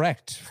is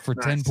correct for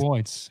 10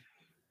 points.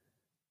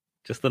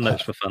 Just the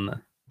notes for fun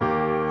there.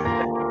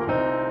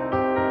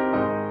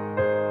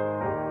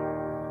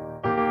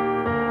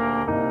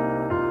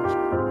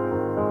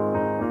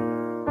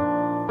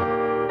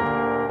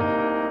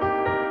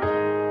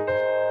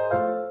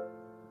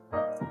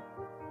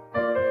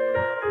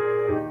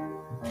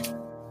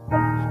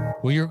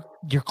 Well,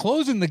 you're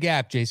closing the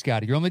gap, Jay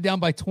Scotty. You're only down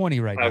by 20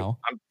 right now.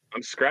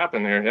 I'm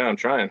scrapping there. Yeah, I'm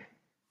trying.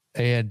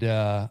 And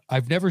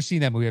I've never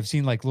seen that movie. I've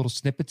seen like little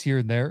snippets here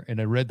and there,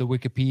 and I read the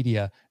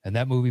Wikipedia, and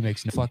that movie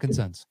makes no fucking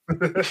sense.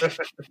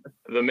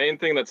 The main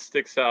thing that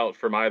sticks out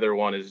from either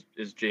one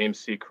is James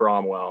C.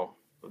 Cromwell.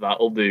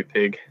 That'll do,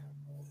 Pig.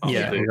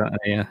 Yeah.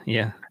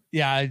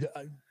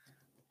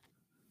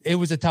 It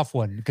was a tough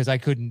one because I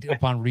couldn't,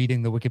 upon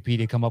reading the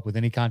Wikipedia, come up with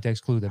any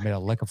context clue that made a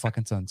lick of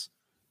fucking sense.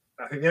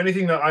 I think the only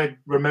thing that I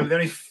remember, the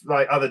only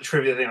like other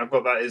trivia thing I've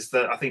got that is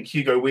that I think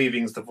Hugo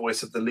Weaving's the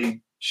voice of the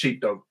lead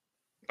sheepdog.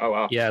 Oh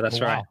wow! Yeah,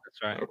 that's Oh, right. wow.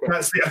 That's right. Okay.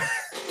 That's the.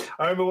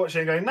 I remember watching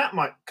and going, that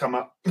might come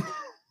up.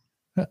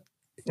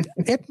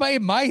 It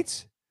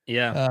might.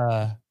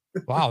 Yeah.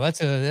 Wow,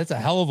 that's a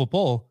hell of a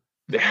pull.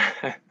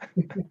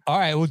 All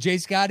right. Well, Jay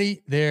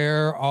Scotty,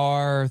 there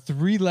are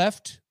 3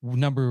 left.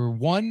 Number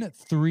 1,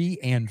 3,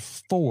 and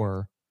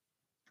 4.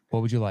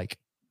 What would you like?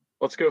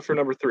 Let's go for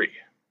number 3.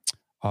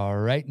 All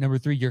right. Number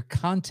 3, your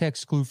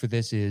context clue for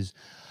this is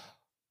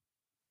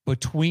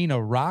between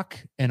a rock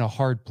and a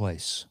hard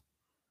place.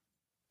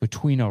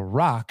 Between a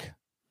rock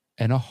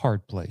and a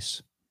hard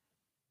place.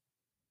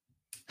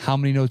 How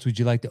many notes would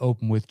you like to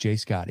open with, Jay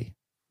Scotty?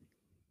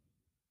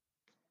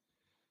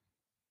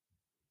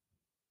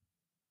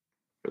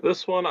 For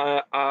this one,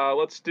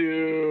 let's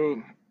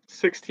do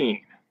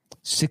 16.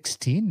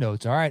 16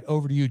 notes. All right,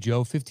 over to you,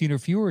 Joe. 15 or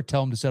fewer,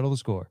 tell them to settle the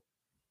score.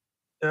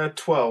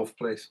 12,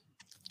 please.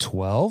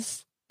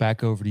 12.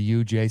 Back over to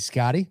you, Jay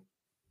Scotty.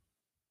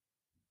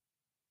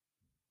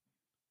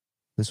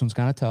 This one's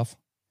kind of tough.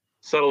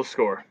 Settle the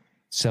score.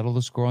 Settle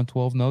the score on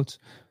 12 notes.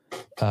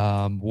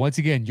 Once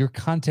again, your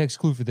context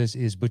clue for this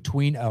is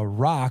between a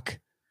rock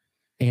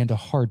and a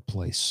hard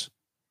place.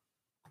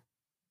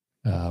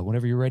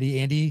 Whenever you're ready,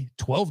 Andy,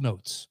 12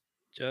 notes.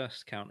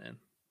 Just counting.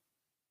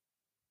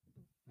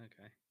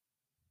 Okay.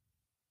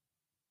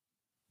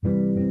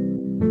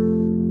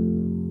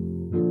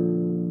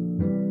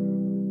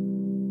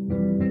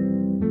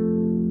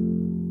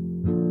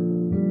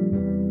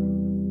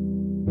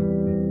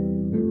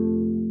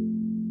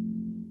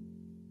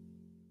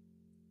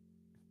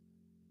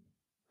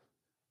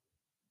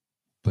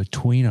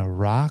 Between a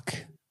rock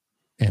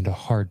and a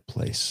hard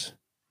place.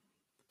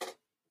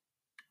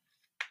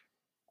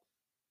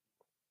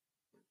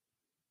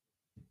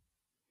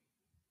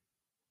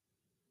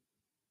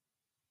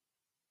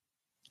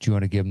 Do you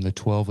want to give him the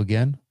 12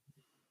 again?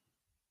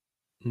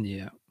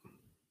 Yeah.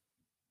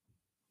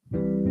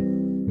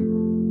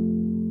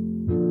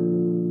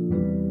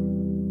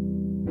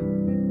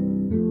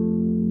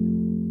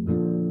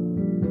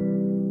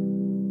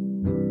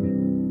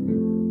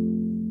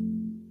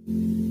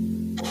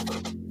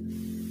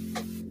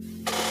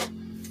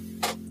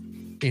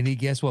 Any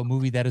guess what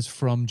movie that is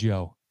from,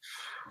 Joe?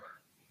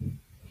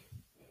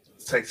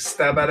 Let's take a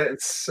stab at it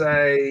and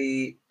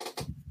say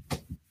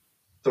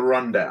The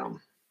Rundown.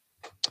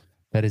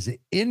 That is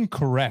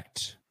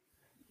incorrect.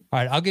 All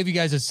right, I'll give you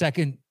guys a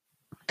second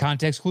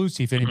context clue,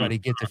 see if anybody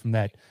gets it from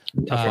that.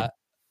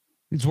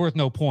 It's worth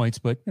no points,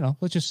 but,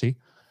 let's just see.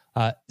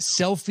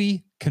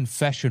 Selfie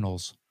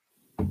confessionals.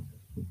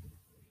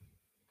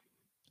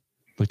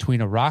 Between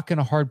a rock and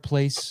a hard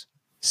place,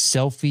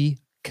 selfie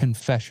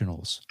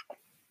confessionals.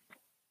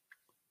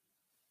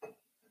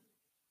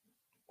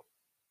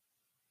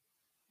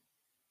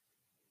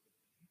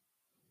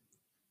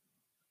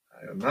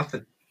 I got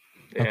nothing.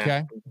 Yeah.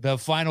 Okay. The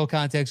final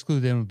context clue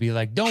then would be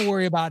like, don't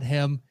worry about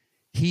him.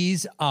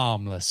 He's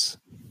armless.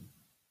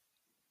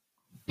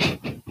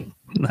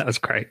 That was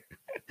great.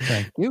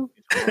 Thank you.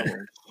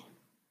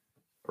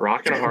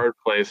 Rock in a hard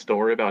place. Don't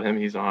worry about him.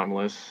 He's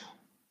armless.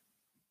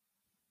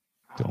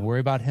 Don't worry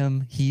about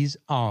him. He's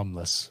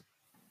armless.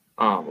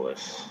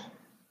 Armless.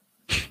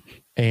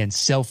 And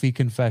selfie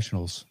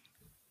confessionals.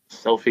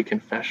 Selfie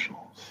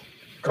confessionals.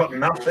 Got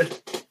nothing.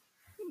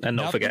 And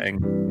not Nothing.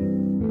 forgetting.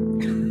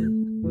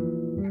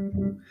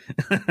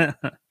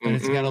 And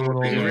it's got a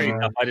little. It's really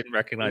tough. I didn't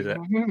recognize it.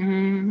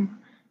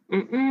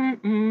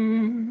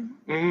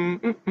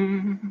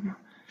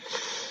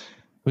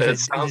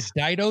 Is it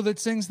Dido that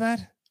sings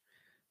that?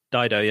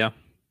 Dido, yeah.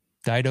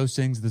 Dido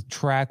sings the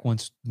track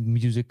once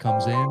music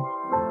comes in.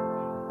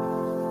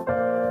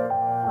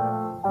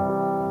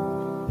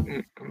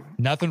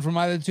 Nothing from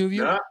either the two of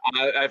you? No.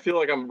 I feel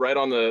like I'm right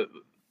on the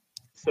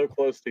so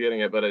close to getting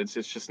it, but it's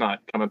just not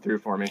coming through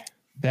for me.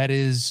 That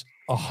is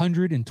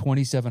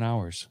 127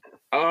 hours.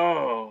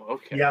 Oh,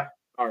 okay. Yeah.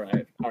 All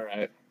right.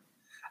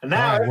 And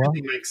now All right, well-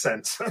 everything makes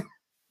sense.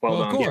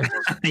 Well Of done. course.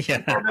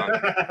 Yeah. Well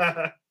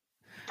done.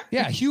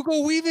 Yeah,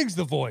 Hugo Weaving's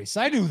the voice.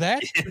 I knew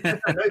that.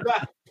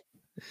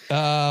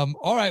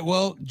 All right.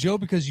 Well, Joe,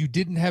 because you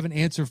didn't have an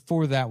answer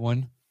for that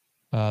one,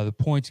 the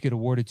points get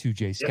awarded to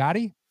Jay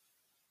Scotty.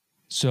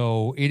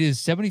 So it is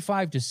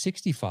 75 to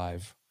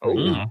 65.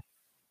 Oh,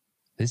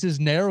 This is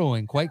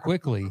narrowing quite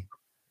quickly.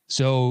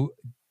 So,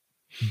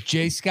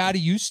 Jay Scotty,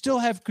 you still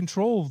have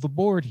control of the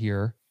board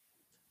here.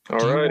 all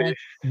Do you righty. want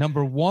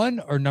number 1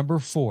 or number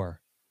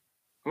 4?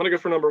 I'm going to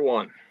go for number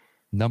 1.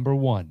 Number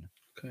 1.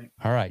 Okay.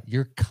 All right.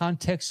 Your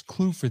context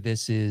clue for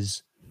this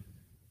is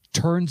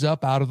turns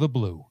up out of the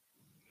blue.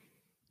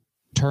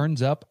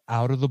 Turns up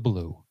out of the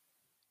blue.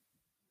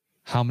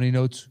 How many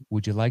notes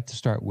would you like to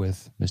start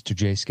with, Mr.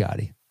 Jay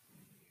Scotty?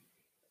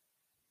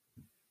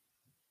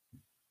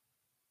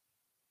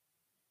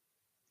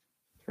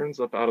 Turns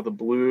up out of the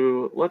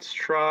blue. Let's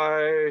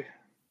try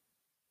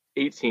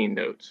 18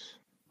 notes.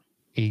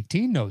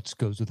 18 notes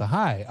goes with a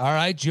high. All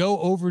right, Joe,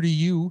 over to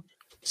you.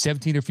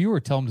 17 or fewer.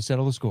 Tell them to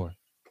settle the score.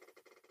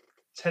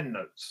 10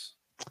 notes.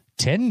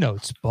 10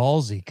 notes.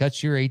 Ballsy.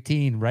 Cuts your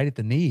 18 right at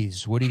the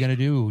knees. What are you going to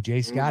do,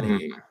 Jay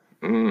Scotty?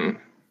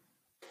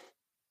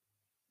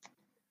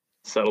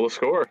 Settle the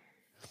score.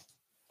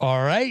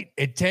 All right.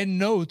 At 10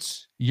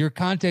 notes, your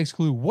context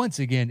clue once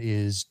again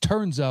is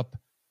turns up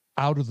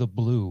out of the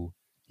blue.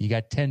 You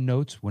got 10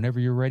 notes. Whenever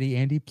you're ready,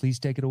 Andy, please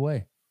take it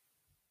away.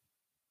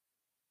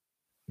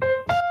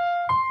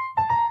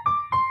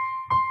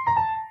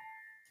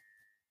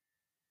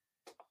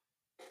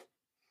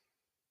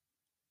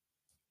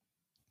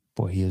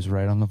 Boy, he is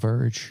right on the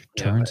verge.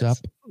 Yeah, Turns up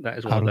That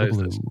is out one of of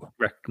the those that's blue.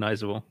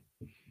 recognizable.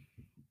 Do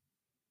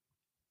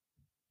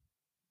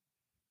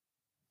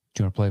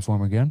you want to play it for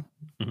him again?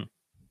 Mhm.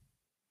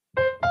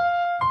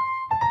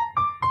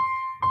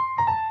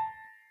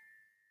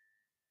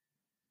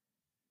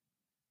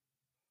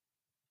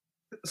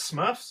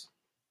 Smurfs?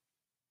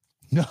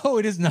 No,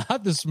 it is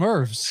not the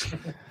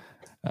Smurfs.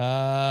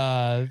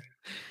 Nice.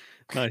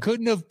 Nice.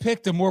 Couldn't have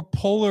picked a more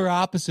polar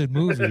opposite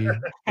movie.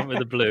 Went with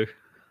the blue.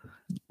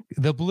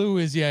 The blue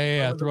is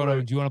yeah. Throw it blue.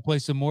 on. Do you want to play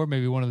some more?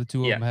 Maybe one of the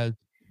two Yeah. of them has.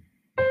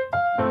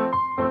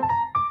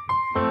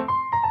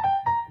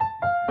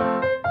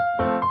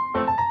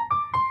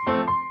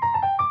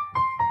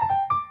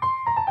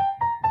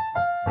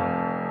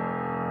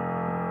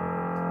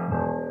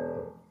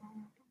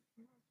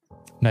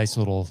 Nice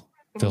little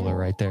filler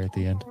right there at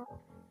the end.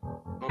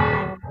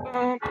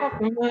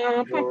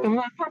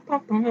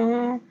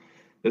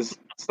 It's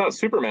not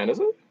Superman, is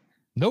it?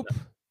 Nope.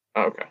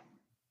 Oh, okay.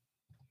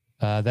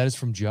 That is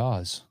from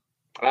Jaws.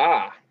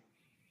 Ah.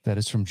 That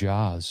is from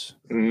Jaws.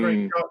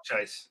 Great shot,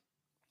 Chase.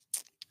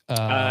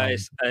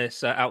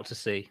 It's Out to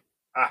Sea.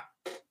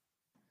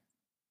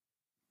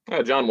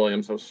 John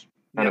Williams was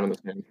kind of in the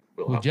same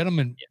Well, wheelhouse.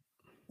 gentlemen,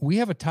 we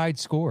have a tied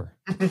score.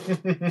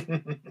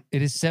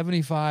 It is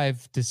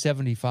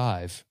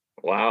 75-75.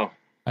 Wow.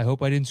 I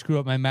hope I didn't screw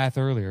up my math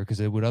earlier because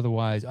it would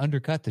otherwise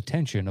undercut the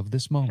tension of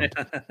this moment.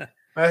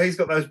 He's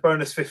got those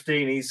bonus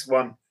 15. He's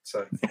won.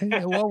 So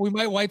Well, we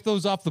might wipe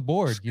those off the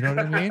board. You know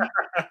what I mean?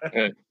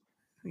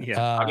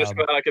 Yeah. I'm just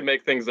glad I could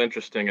make things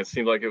interesting. It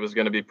seemed like it was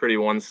going to be pretty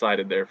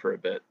one-sided there for a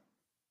bit.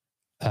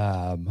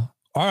 All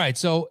right.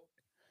 So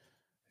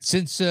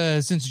since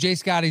Jay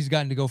Scotty's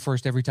gotten to go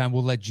first every time,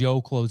 we'll let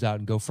Joe close out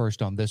and go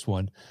first on this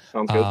one.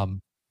 Sounds good.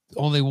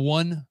 Only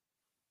one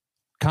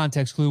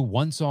context clue,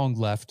 one song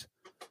left.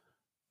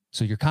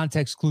 So your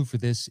context clue for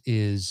this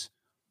is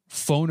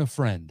phone a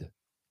friend.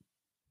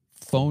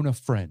 Phone a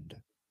friend.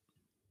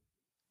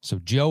 So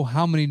Joe,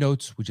 how many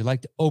notes would you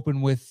like to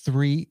open with?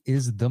 3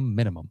 is the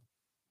minimum.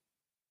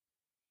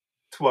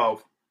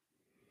 12.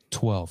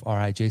 12. All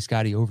right, Jay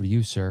Scotty, over to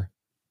you, sir.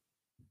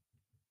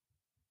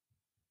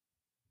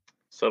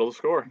 Settle the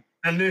score.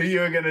 I knew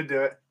you were going to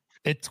do it.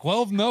 At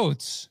 12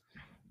 notes,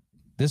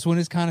 this one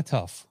is kind of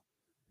tough.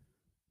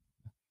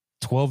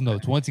 12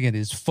 notes. Once again,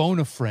 is phone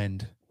a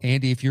friend.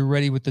 Andy, if you're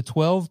ready with the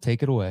 12,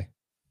 take it away.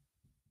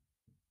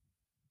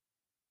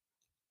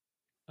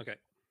 Okay.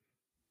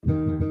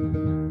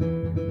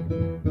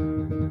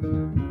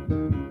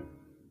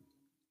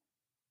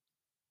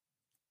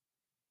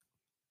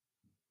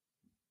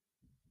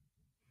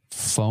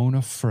 Phone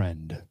a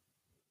friend.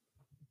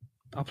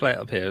 I'll play it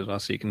up here as well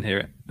so you can hear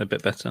it a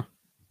bit better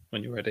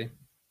when you're ready.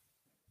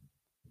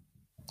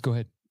 Go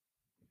ahead.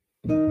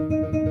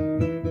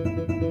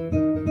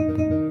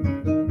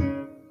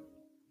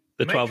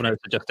 The 12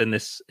 notes are just in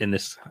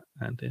this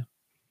hand here.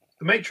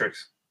 The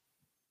Matrix.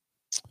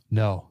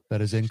 No,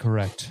 that is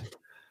incorrect.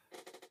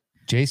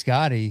 Jay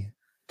Scotty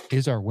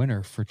is our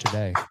winner for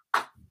today.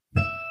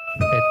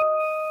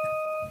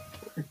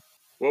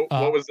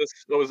 What was this?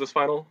 What was this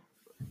final?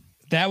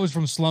 That was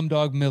from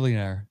Slumdog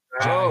Millionaire.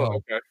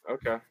 Oh,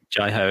 okay.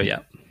 Jai Ho, yeah.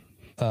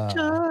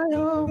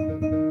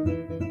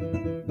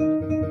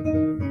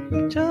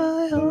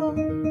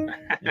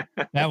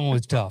 That one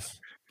was tough.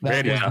 That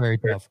Really was tough. very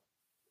tough.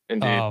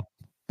 Indeed.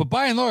 But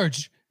by and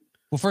large,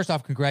 well, first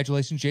off,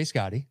 congratulations, Jay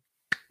Scotty.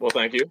 Well,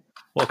 thank you.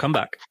 Welcome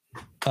back.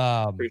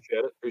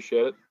 Appreciate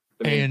it.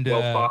 I mean, And,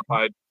 well thought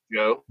by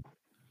Joe.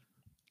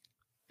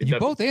 You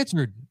both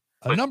answered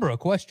a number of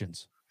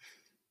questions.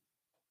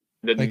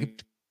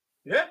 Didn't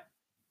Yeah.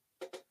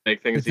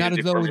 make things It's not easy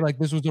as though for me. like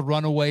this was a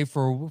runaway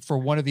for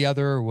one or the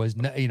other. Or was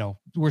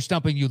we're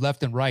stumping you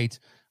left and right.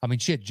 I mean,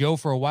 shit. Joe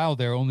for a while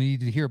there only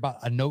needed to hear about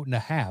a note and a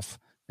half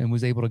and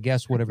was able to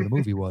guess whatever the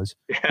movie was.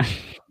 Yeah.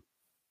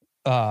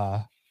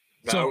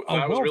 So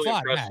that was really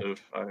fought, Matt.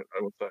 impressive. I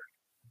would say.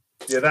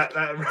 Yeah, that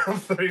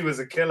round 3 was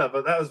a killer,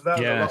 but that was a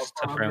lot Yeah, of it's a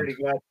tough fun. I'm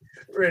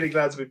really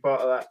glad to be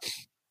part of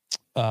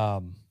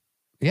that.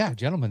 Yeah,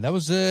 gentlemen, that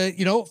was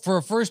for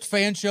a first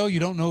fan show. You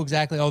don't know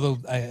exactly, although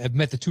I've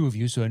met the two of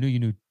you, so I knew you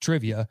knew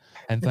trivia,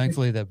 and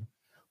thankfully the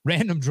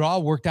random draw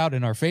worked out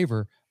in our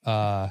favor.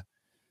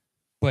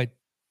 But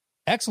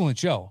excellent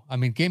show. I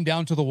mean, came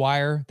down to the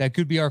wire. That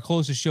could be our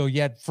closest show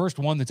yet. First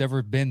one that's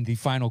ever been the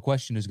final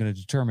question is going to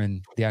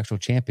determine the actual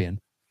champion.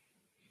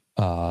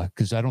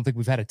 Because I don't think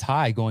we've had a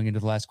tie going into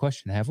the last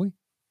question, have we?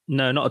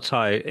 No, not a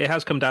tie. It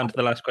has come down to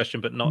the last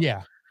question, but not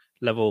Yeah.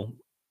 level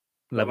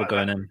like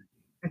going that. in.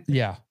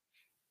 Yeah.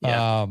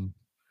 Yeah.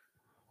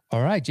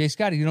 All right, Jay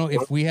Scotty,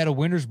 if we had a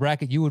winner's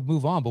bracket, you would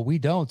move on, but we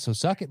don't. So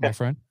suck it, my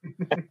friend.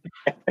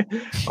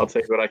 I'll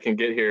take what I can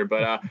get here.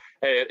 But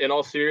hey, in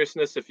all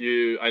seriousness,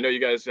 I know you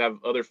guys have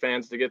other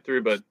fans to get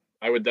through, but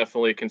I would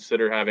definitely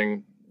consider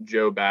having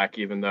Joe back,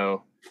 even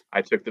though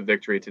I took the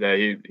victory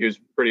today. He was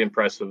pretty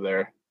impressive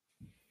there.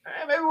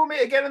 Maybe we'll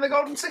meet again in the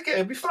Golden Ticket.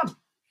 It'd be fun.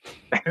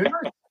 Who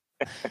knows?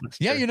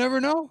 Yeah, you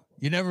never know.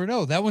 You never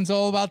know. That one's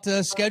all about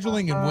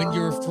scheduling and when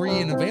you're free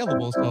and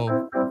available.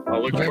 So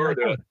I'll look forward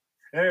to it.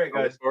 There it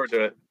I'll goes. look forward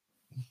to it.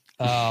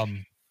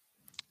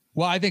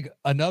 Well, I think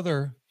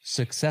another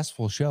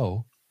successful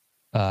show,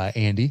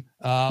 Andy.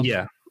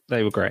 Yeah,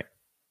 they were great.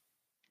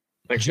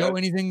 Thanks, Joe, guys.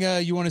 anything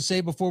you want to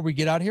say before we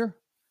get out of here?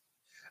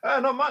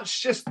 Not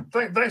much. Just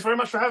thanks very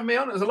much for having me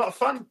on. It was a lot of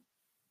fun.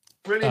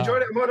 Really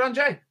enjoyed it. Well done,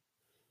 Jay.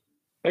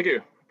 Thank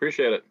you.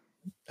 Appreciate it.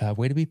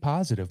 Way to be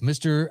positive.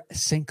 Mr.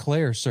 St.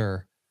 Clair,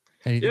 sir.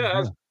 Anything Yeah,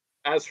 from you?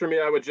 as for me,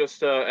 I would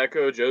just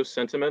echo Joe's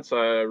sentiments.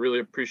 I really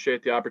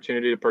appreciate the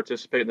opportunity to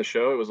participate in the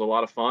show. It was a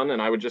lot of fun,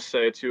 and I would just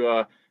say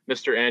to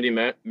Mr. Andy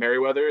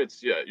Merriweather,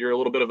 you're a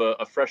little bit of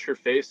a fresher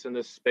face in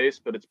this space,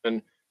 but it's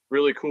been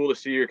really cool to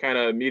see your kind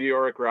of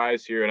meteoric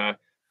rise here, and I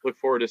look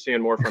forward to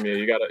seeing more from you.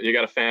 You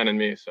got a fan in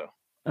me, so.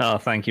 Oh,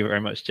 thank you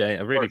very much, Jay.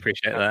 I really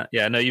appreciate that.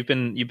 Yeah, no, you've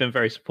been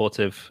very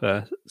supportive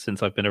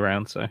since I've been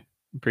around, so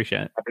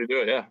appreciate it. Happy to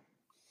do it. Yeah.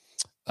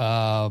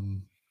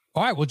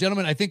 All right, well,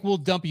 gentlemen, I think we'll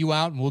dump you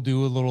out and we'll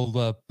do a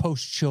little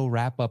post-show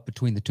wrap-up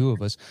between the two of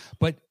us.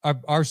 But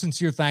our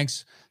sincere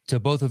thanks to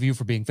both of you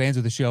for being fans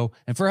of the show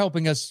and for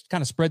helping us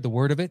kind of spread the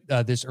word of it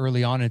this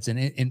early on. It's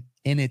in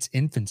its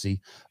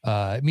infancy.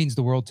 It means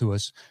the world to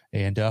us.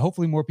 And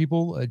hopefully more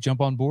people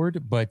jump on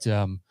board. But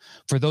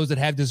for those that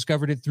have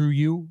discovered it through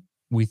you,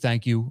 we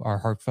thank you. Our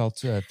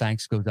heartfelt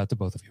thanks goes out to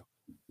both of you.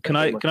 Can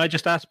I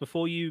just ask,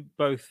 before you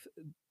both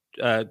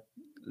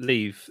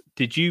leave,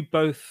 did you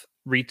both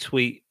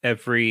retweet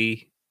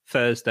every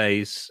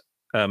Thursday's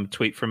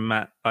tweet from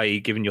Matt, i.e.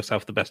 giving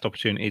yourself the best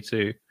opportunity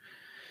to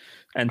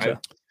enter?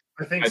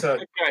 I think so. I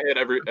think I hit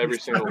every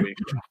single week.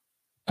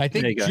 I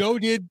think Joe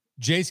did.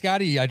 Jay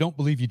Scotty, I don't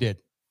believe you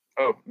did.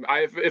 Oh,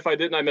 if I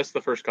didn't, I missed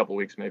the first couple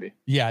weeks, maybe.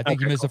 Yeah, I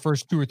think you missed the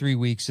first 2 or 3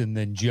 weeks, and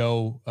then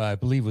Joe, I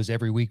believe, was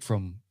every week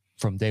from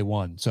day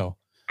one. So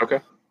okay,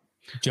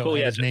 Joe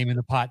had his name in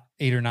the pot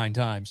 8 or 9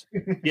 times.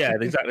 Yeah,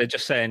 exactly.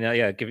 Just saying,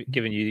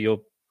 giving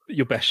you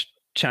your best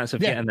chance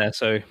of getting there.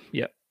 So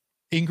yeah,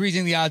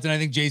 increasing the odds, and I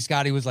think Jay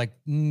Scotty was like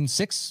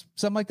 6,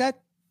 something like that.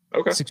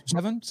 Okay, 6 or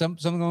 7,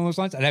 something along those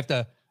lines.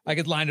 I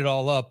could line it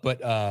all up, but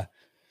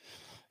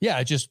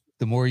just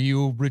the more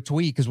you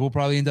retweet, because we'll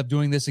probably end up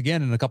doing this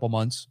again in a couple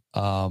months.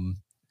 And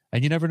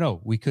you never know,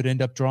 we could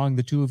end up drawing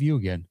the 2 of you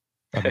again.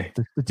 I mean,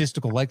 the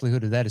statistical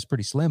likelihood of that is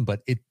pretty slim,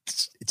 but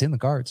it's in the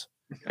cards.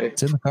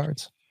 It's in the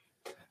cards.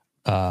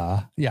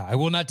 I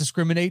will not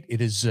discriminate.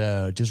 It is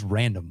just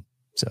random.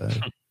 So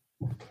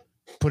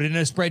put it in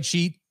a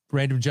spreadsheet.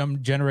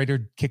 Random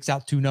generator kicks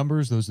out 2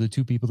 numbers. Those are the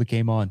 2 people that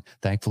came on.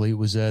 Thankfully, it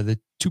was the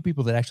 2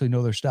 people that actually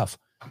know their stuff.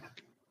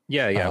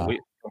 Yeah.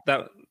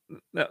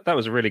 That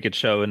was a really good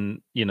show,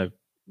 and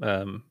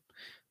I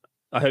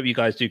hope you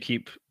guys do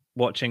keep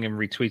watching and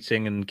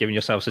retweeting and giving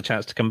yourselves a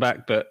chance to come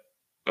back. But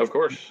of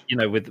course,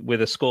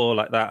 with a score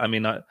like that, I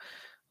mean, I'd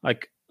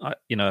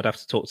have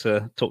to talk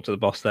to the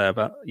boss there,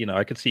 but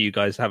I could see you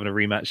guys having a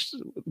rematch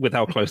with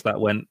how close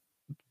that went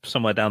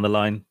somewhere down the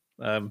line.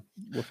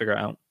 We'll figure it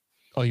out.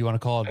 Oh, you want to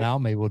call it now?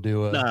 Maybe we'll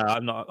do a.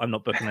 No, I'm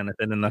not booking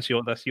anything, and that's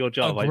your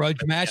job. A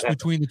grudge match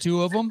between the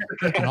 2 of them.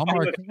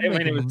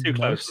 It was too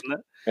close,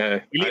 wasn't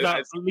it?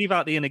 Leave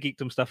out the inner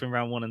geekdom stuff in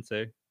round 1 and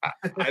 2.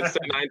 I'd say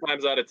 9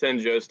 times out of 10,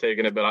 Joe's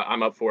taking it, but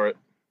I'm up for it.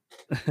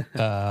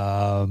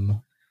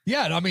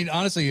 Yeah, I mean,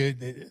 honestly,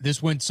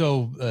 this went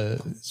so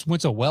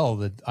well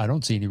that I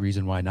don't see any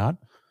reason why not.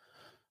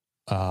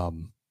 All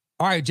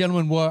right,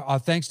 gentlemen. Well,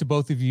 thanks to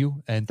both of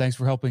you, and thanks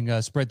for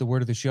helping spread the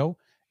word of the show.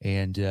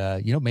 And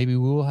maybe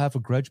we will have a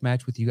grudge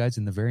match with you guys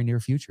in the very near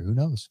future. Who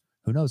knows?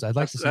 I'd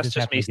like to see this happen again. That's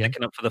just me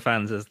sticking up for the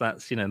fans. As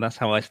that's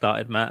how I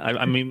started, Matt.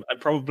 I mean, I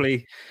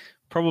probably,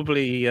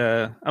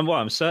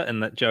 I'm certain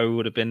that Joe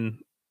would have been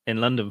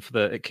in London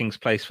at King's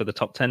Place for the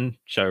top 10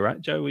 show, right?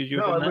 Joe, would you?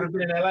 No, I would have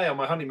been in LA on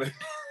my honeymoon.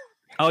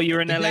 Oh, you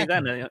were in LA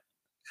then?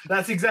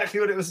 That's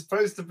exactly what it was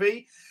supposed to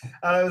be.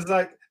 And I was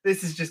like,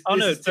 this is just. Oh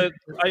no,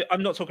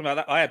 I'm not talking about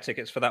that. I had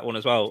tickets for that one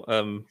as well.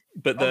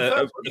 But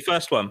the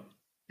first one.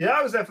 Yeah,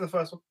 I was there for the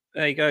first one.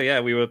 There you go. Yeah,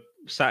 we were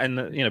sat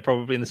in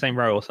probably in the same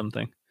row or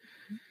something.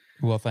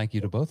 Well, thank you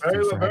to both.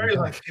 Very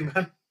lucky,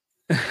 man.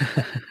 It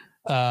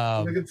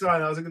was a good time.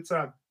 That was a good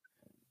time.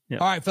 Yeah.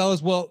 All right,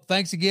 fellas. Well,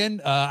 thanks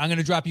again. I'm going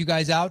to drop you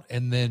guys out,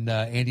 and then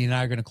Andy and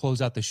I are going to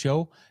close out the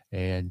show.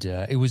 And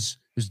it was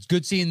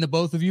good seeing the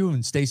both of you,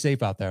 and stay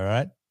safe out there. All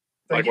right.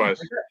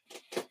 Likewise.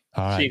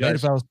 All right, see you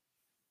guys. Later, fellas.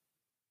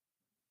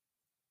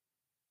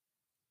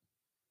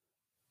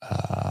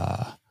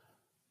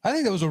 I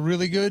think that was a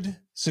really good,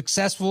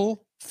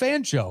 successful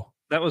fan show.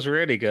 That was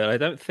really good. I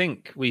don't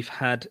think we've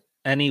had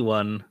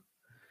anyone,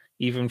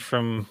 even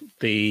from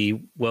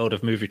the world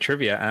of movie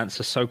trivia,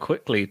 answer so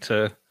quickly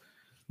to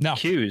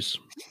cues.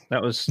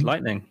 That was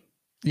lightning.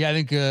 Yeah,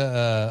 I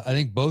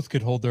think both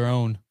could hold their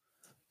own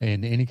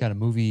in any kind of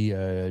movie,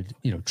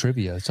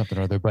 trivia, something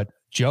or other. But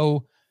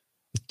Joe,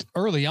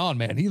 early on,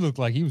 man, he looked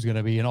like he was going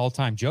to be an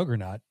all-time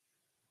juggernaut.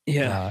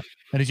 Yeah,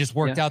 and it just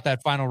worked out.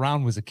 That final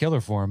round was a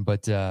killer for him.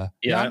 But I'm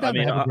down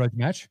to have a grudge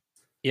match.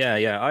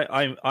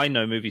 Yeah. I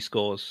know movie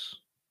scores,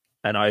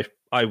 and I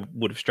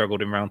would have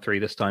struggled in round 3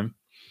 this time.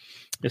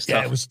 It's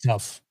tough. It was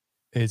tough.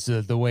 It's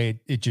the way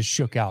it just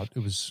shook out.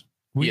 It was.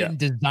 We didn't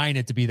design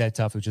it to be that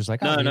tough. It was just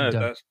like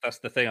no. That's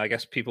the thing. I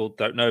guess people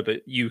don't know,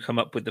 but you come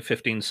up with the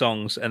 15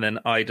 songs, and then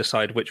I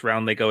decide which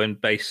round they go in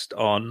based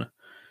on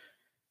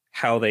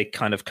how they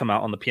kind of come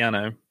out on the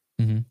piano.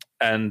 Mm-hmm.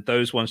 And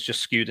those ones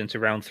just skewed into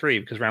round 3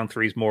 because round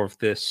 3 is more of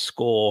this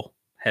score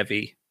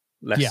heavy,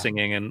 less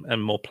singing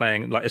and more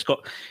playing. Like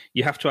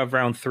you have to have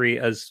round 3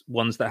 as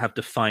ones that have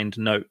defined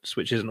notes,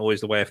 which isn't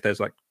always the way if there's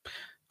like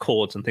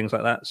chords and things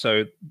like that.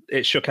 So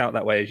it shook out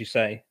that way, as you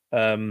say.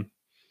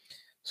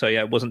 So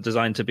yeah, it wasn't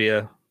designed to be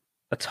a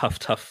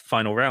tough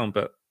final round,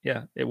 but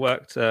yeah, it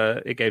worked.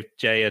 It gave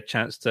Jay a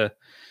chance to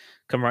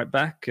come right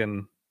back,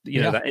 and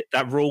you know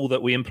that rule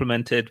that we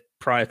implemented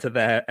prior to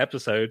their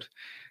episode,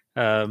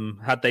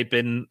 had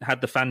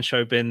the fan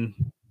show been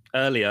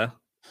earlier,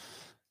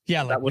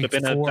 like that would have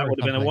been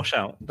a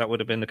washout. That would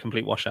have been a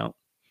complete washout.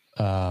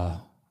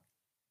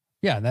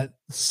 Yeah, that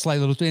slight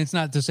little thing. It's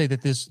not to say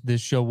that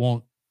this show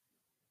won't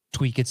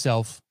tweak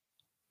itself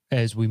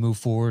as we move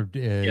forward.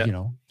 You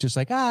know, just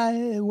like,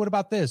 what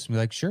about this? And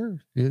we're like, sure,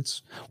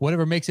 it's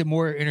whatever makes it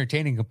more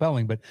entertaining,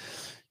 compelling. But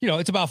you know,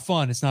 it's about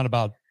fun. It's not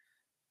about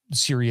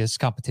serious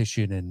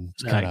competition and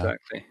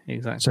exactly.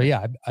 So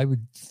yeah, I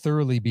would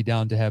thoroughly be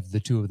down to have the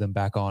two of them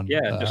back on.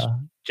 Yeah, just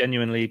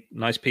genuinely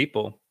nice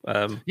people.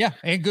 Yeah,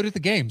 and good at the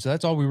game. So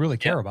that's all we really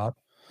care about.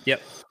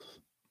 Yep.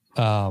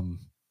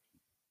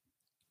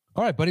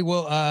 All right, buddy.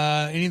 Well,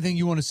 anything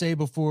you want to say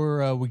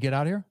before we get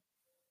out of here?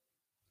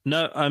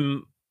 No,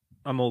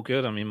 I'm all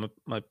good. I mean,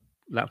 my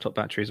laptop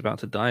battery is about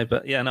to die,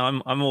 but yeah, no,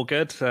 I'm all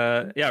good.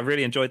 Yeah, I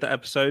really enjoyed that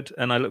episode,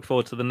 and I look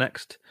forward to the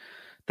next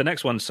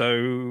one.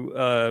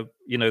 So,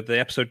 you know, the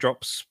episode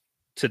drops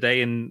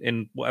today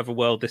in whatever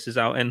world this is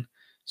out in.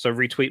 So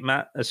retweet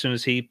Matt as soon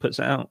as he puts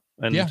it out,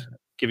 and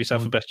give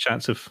yourself the best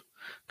chance of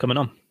coming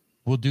on.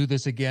 We'll do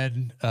this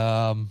again.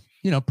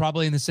 You know,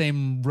 probably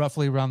in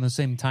roughly around the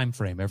same time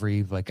frame,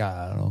 every I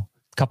don't know,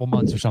 couple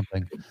months or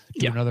something.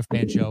 Do another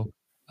fan show.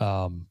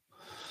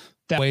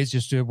 That way, it's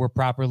just we're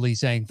properly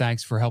saying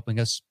thanks for helping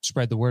us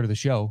spread the word of the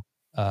show.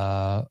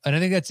 And I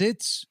think that's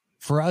it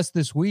for us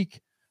this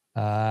week.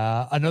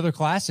 Another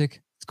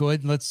classic. Let's go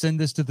ahead and let's send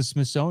this to the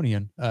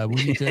Smithsonian.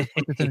 We need to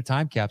put this in a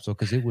time capsule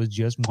because it was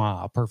just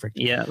perfect.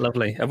 Yeah,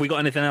 lovely. Have we got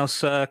anything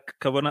else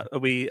coming up? Are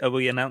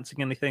we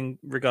announcing anything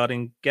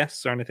regarding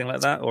guests or anything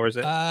like that, or is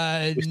it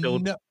we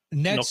still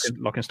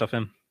locking stuff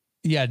in?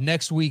 Yeah,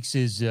 next week's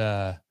is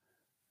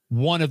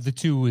one of the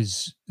two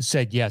is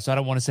said yes. I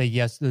don't want to say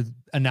yes,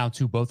 announce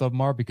who both of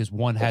them are because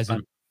one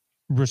hasn't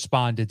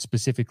responded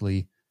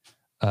specifically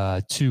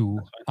to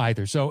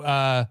either. So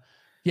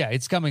yeah,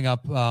 it's coming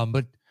up,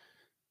 but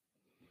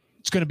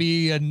it's going to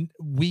be a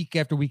week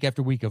after week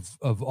after week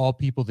of all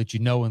people that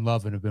you know and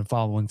love and have been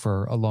following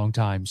for a long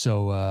time.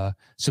 So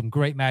some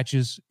great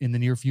matches in the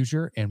near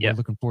future, and we're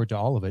looking forward to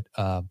all of it.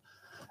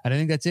 And I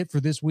think that's it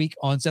for this week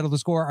on Settle the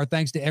Score. Our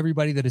thanks to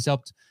everybody that has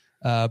helped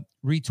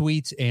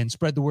retweet and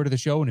spread the word of the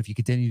show. And if you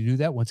continue to do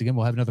that, once again,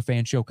 we'll have another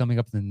fan show coming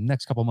up in the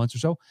next couple of months or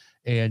so.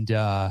 And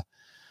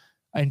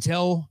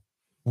until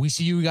we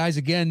see you guys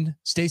again,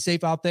 stay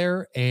safe out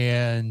there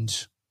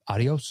and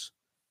adios.